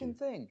rare fucking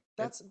thing.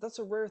 That's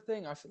a rare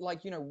thing. I feel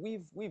like, you know,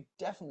 we've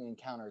definitely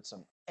encountered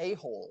some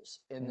a-holes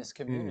in this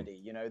community,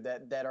 you know,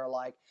 that are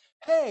like,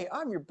 hey,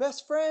 I'm your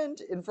best friend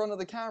in front of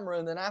the camera,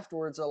 and then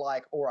afterwards are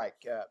like, all right,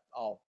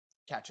 I'll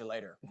catch you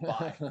later,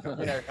 bye,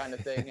 you know, kind of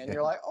thing. And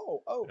you're like,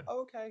 oh,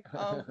 okay,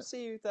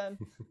 see you then.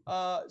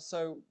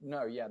 So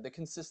no, yeah, the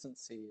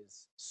consistency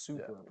is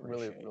super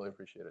appreciated. Really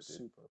appreciate it, dude.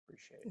 Super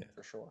appreciated,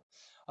 for sure.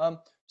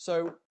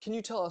 So can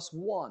you tell us,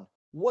 one,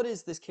 what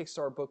is this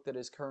Kickstarter book that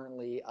is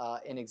currently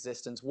in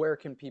existence? Where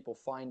can people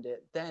find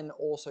it? Then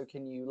also,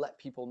 can you let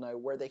people know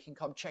where they can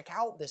come check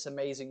out this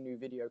amazing new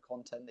video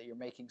content that you're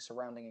making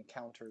surrounding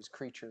encounters,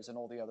 creatures, and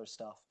all the other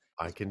stuff?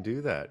 I can do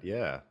that,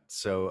 yeah.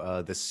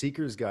 So The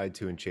Seeker's Guide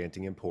to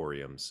Enchanting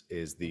Emporiums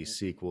is the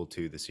sequel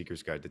to The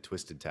Seeker's Guide to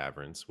Twisted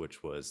Taverns,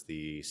 which was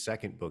the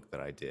second book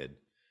that I did.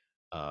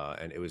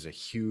 And it was a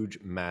huge,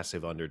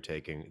 massive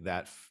undertaking.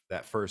 That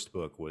first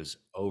book was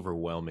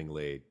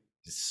overwhelmingly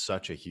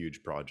such a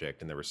huge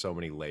project, and there were so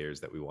many layers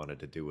that we wanted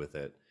to do with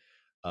it.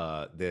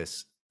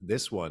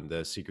 This one,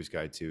 The Seeker's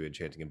Guide to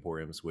Enchanting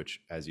Emporiums,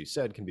 which, as you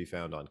said, can be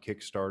found on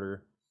Kickstarter.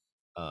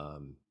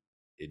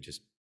 It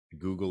just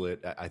Google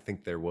it. I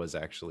think there was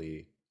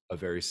actually a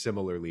very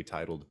similarly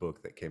titled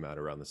book that came out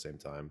around the same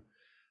time,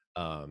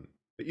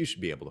 but you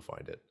should be able to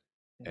find it.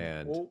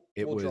 And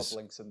we'll drop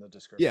links in the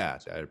description. Yeah,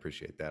 I'd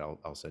appreciate that.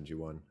 I'll send you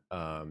one.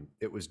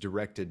 It was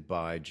directed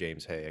by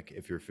James Hayek.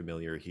 If you're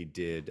familiar, he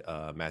did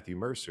Matthew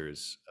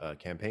Mercer's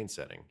campaign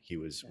setting. He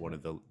was one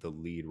of the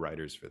lead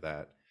writers for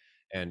that.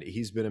 And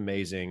he's been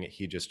amazing.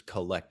 He just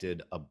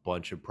collected a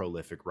bunch of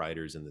prolific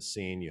writers in the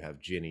scene. You have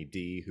Ginny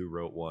D, who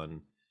wrote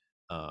one.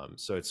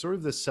 So it's sort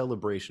of the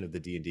celebration of the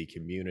D&D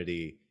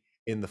community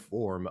in the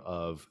form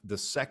of the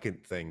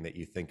second thing that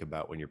you think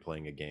about when you're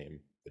playing a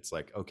game. It's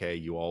like, okay,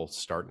 you all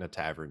start in a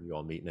tavern, you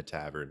all meet in a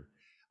tavern.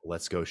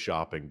 Let's go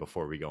shopping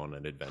before we go on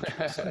an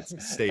adventure. So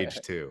it's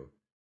stage 2.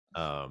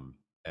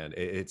 And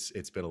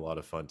it's been a lot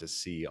of fun to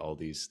see all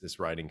this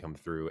writing come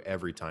through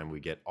every time we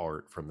get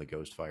art from the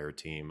Ghostfire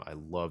team. I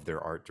love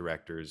their art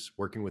directors.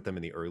 Working with them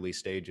in the early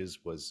stages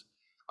was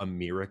a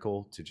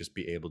miracle, to just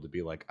be able to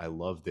be like, I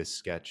love this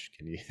sketch,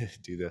 can you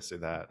do this or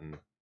that, and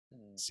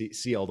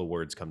see all the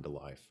words come to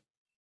life.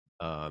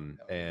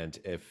 And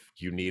if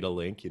you need a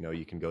link,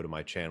 you can go to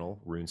my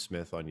channel,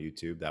 Runesmith, on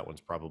YouTube. That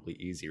one's probably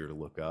easier to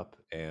look up,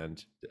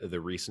 and the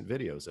recent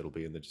videos, it'll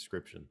be in the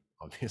description.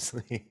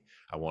 Obviously,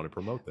 I want to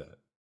promote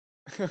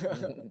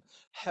that.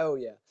 Hell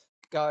yeah.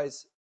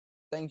 Guys,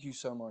 thank you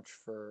so much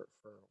for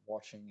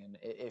watching. And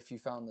if you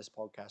found this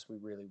podcast, we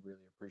really,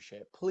 really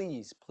appreciate it.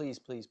 Please, please,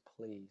 please,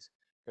 please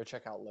go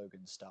check out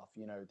Logan's stuff.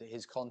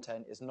 His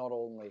content is not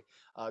only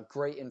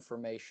great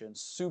information,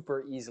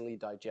 super easily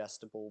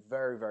digestible,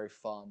 very, very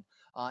fun,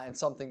 and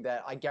something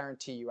that I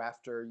guarantee you,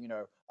 after,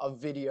 a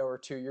video or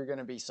two, you're going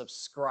to be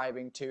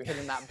subscribing to,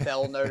 hitting that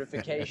bell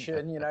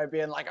notification,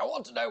 being like, I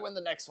want to know when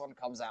the next one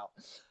comes out.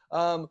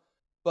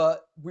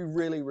 But we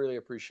really, really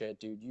appreciate it,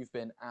 dude. You've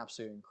been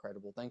absolutely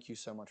incredible. Thank you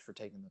so much for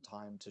taking the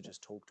time to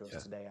just talk to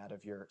us today out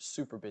of your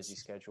super busy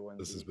schedule. And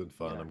this has been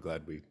fun. I'm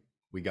glad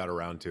we got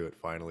around to it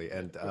finally.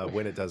 And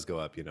when it does go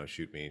up,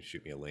 shoot me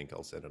a link.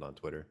 I'll send it on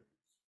Twitter.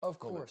 Of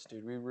course,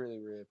 dude. We really,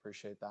 really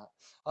appreciate that.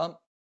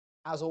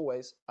 As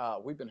always,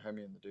 we've been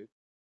Homie and the Dude,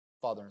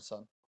 father and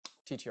son,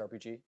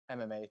 TTRPG,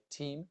 MMA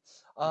team.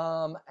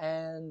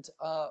 And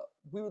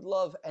we would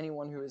love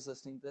anyone who is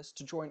listening to this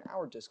to join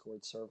our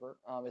Discord server.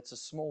 It's a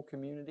small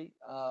community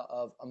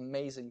of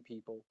amazing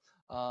people.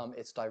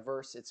 It's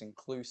diverse, it's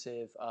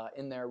inclusive.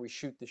 In there, we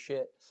shoot the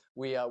shit.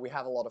 We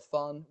have a lot of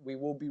fun. We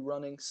will be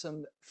running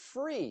some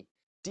free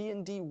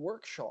D&D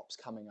workshops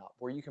coming up,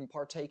 where you can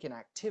partake in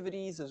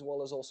activities as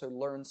well as also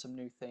learn some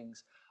new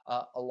things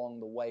along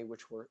the way,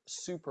 which we're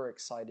super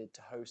excited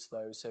to host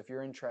those. So if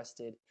you're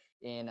interested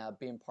in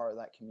being part of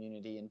that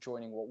community and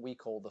joining what we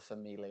call the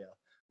Familia,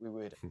 we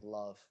would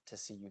love to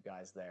see you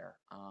guys there.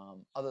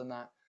 Other than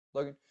that,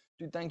 Logan,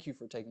 dude, thank you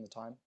for taking the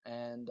time,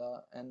 and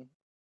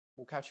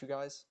we'll catch you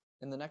guys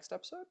in the next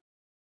episode.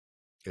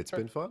 It's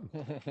been fun.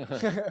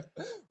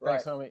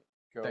 Thanks, homie.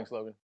 Thanks,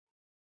 Logan.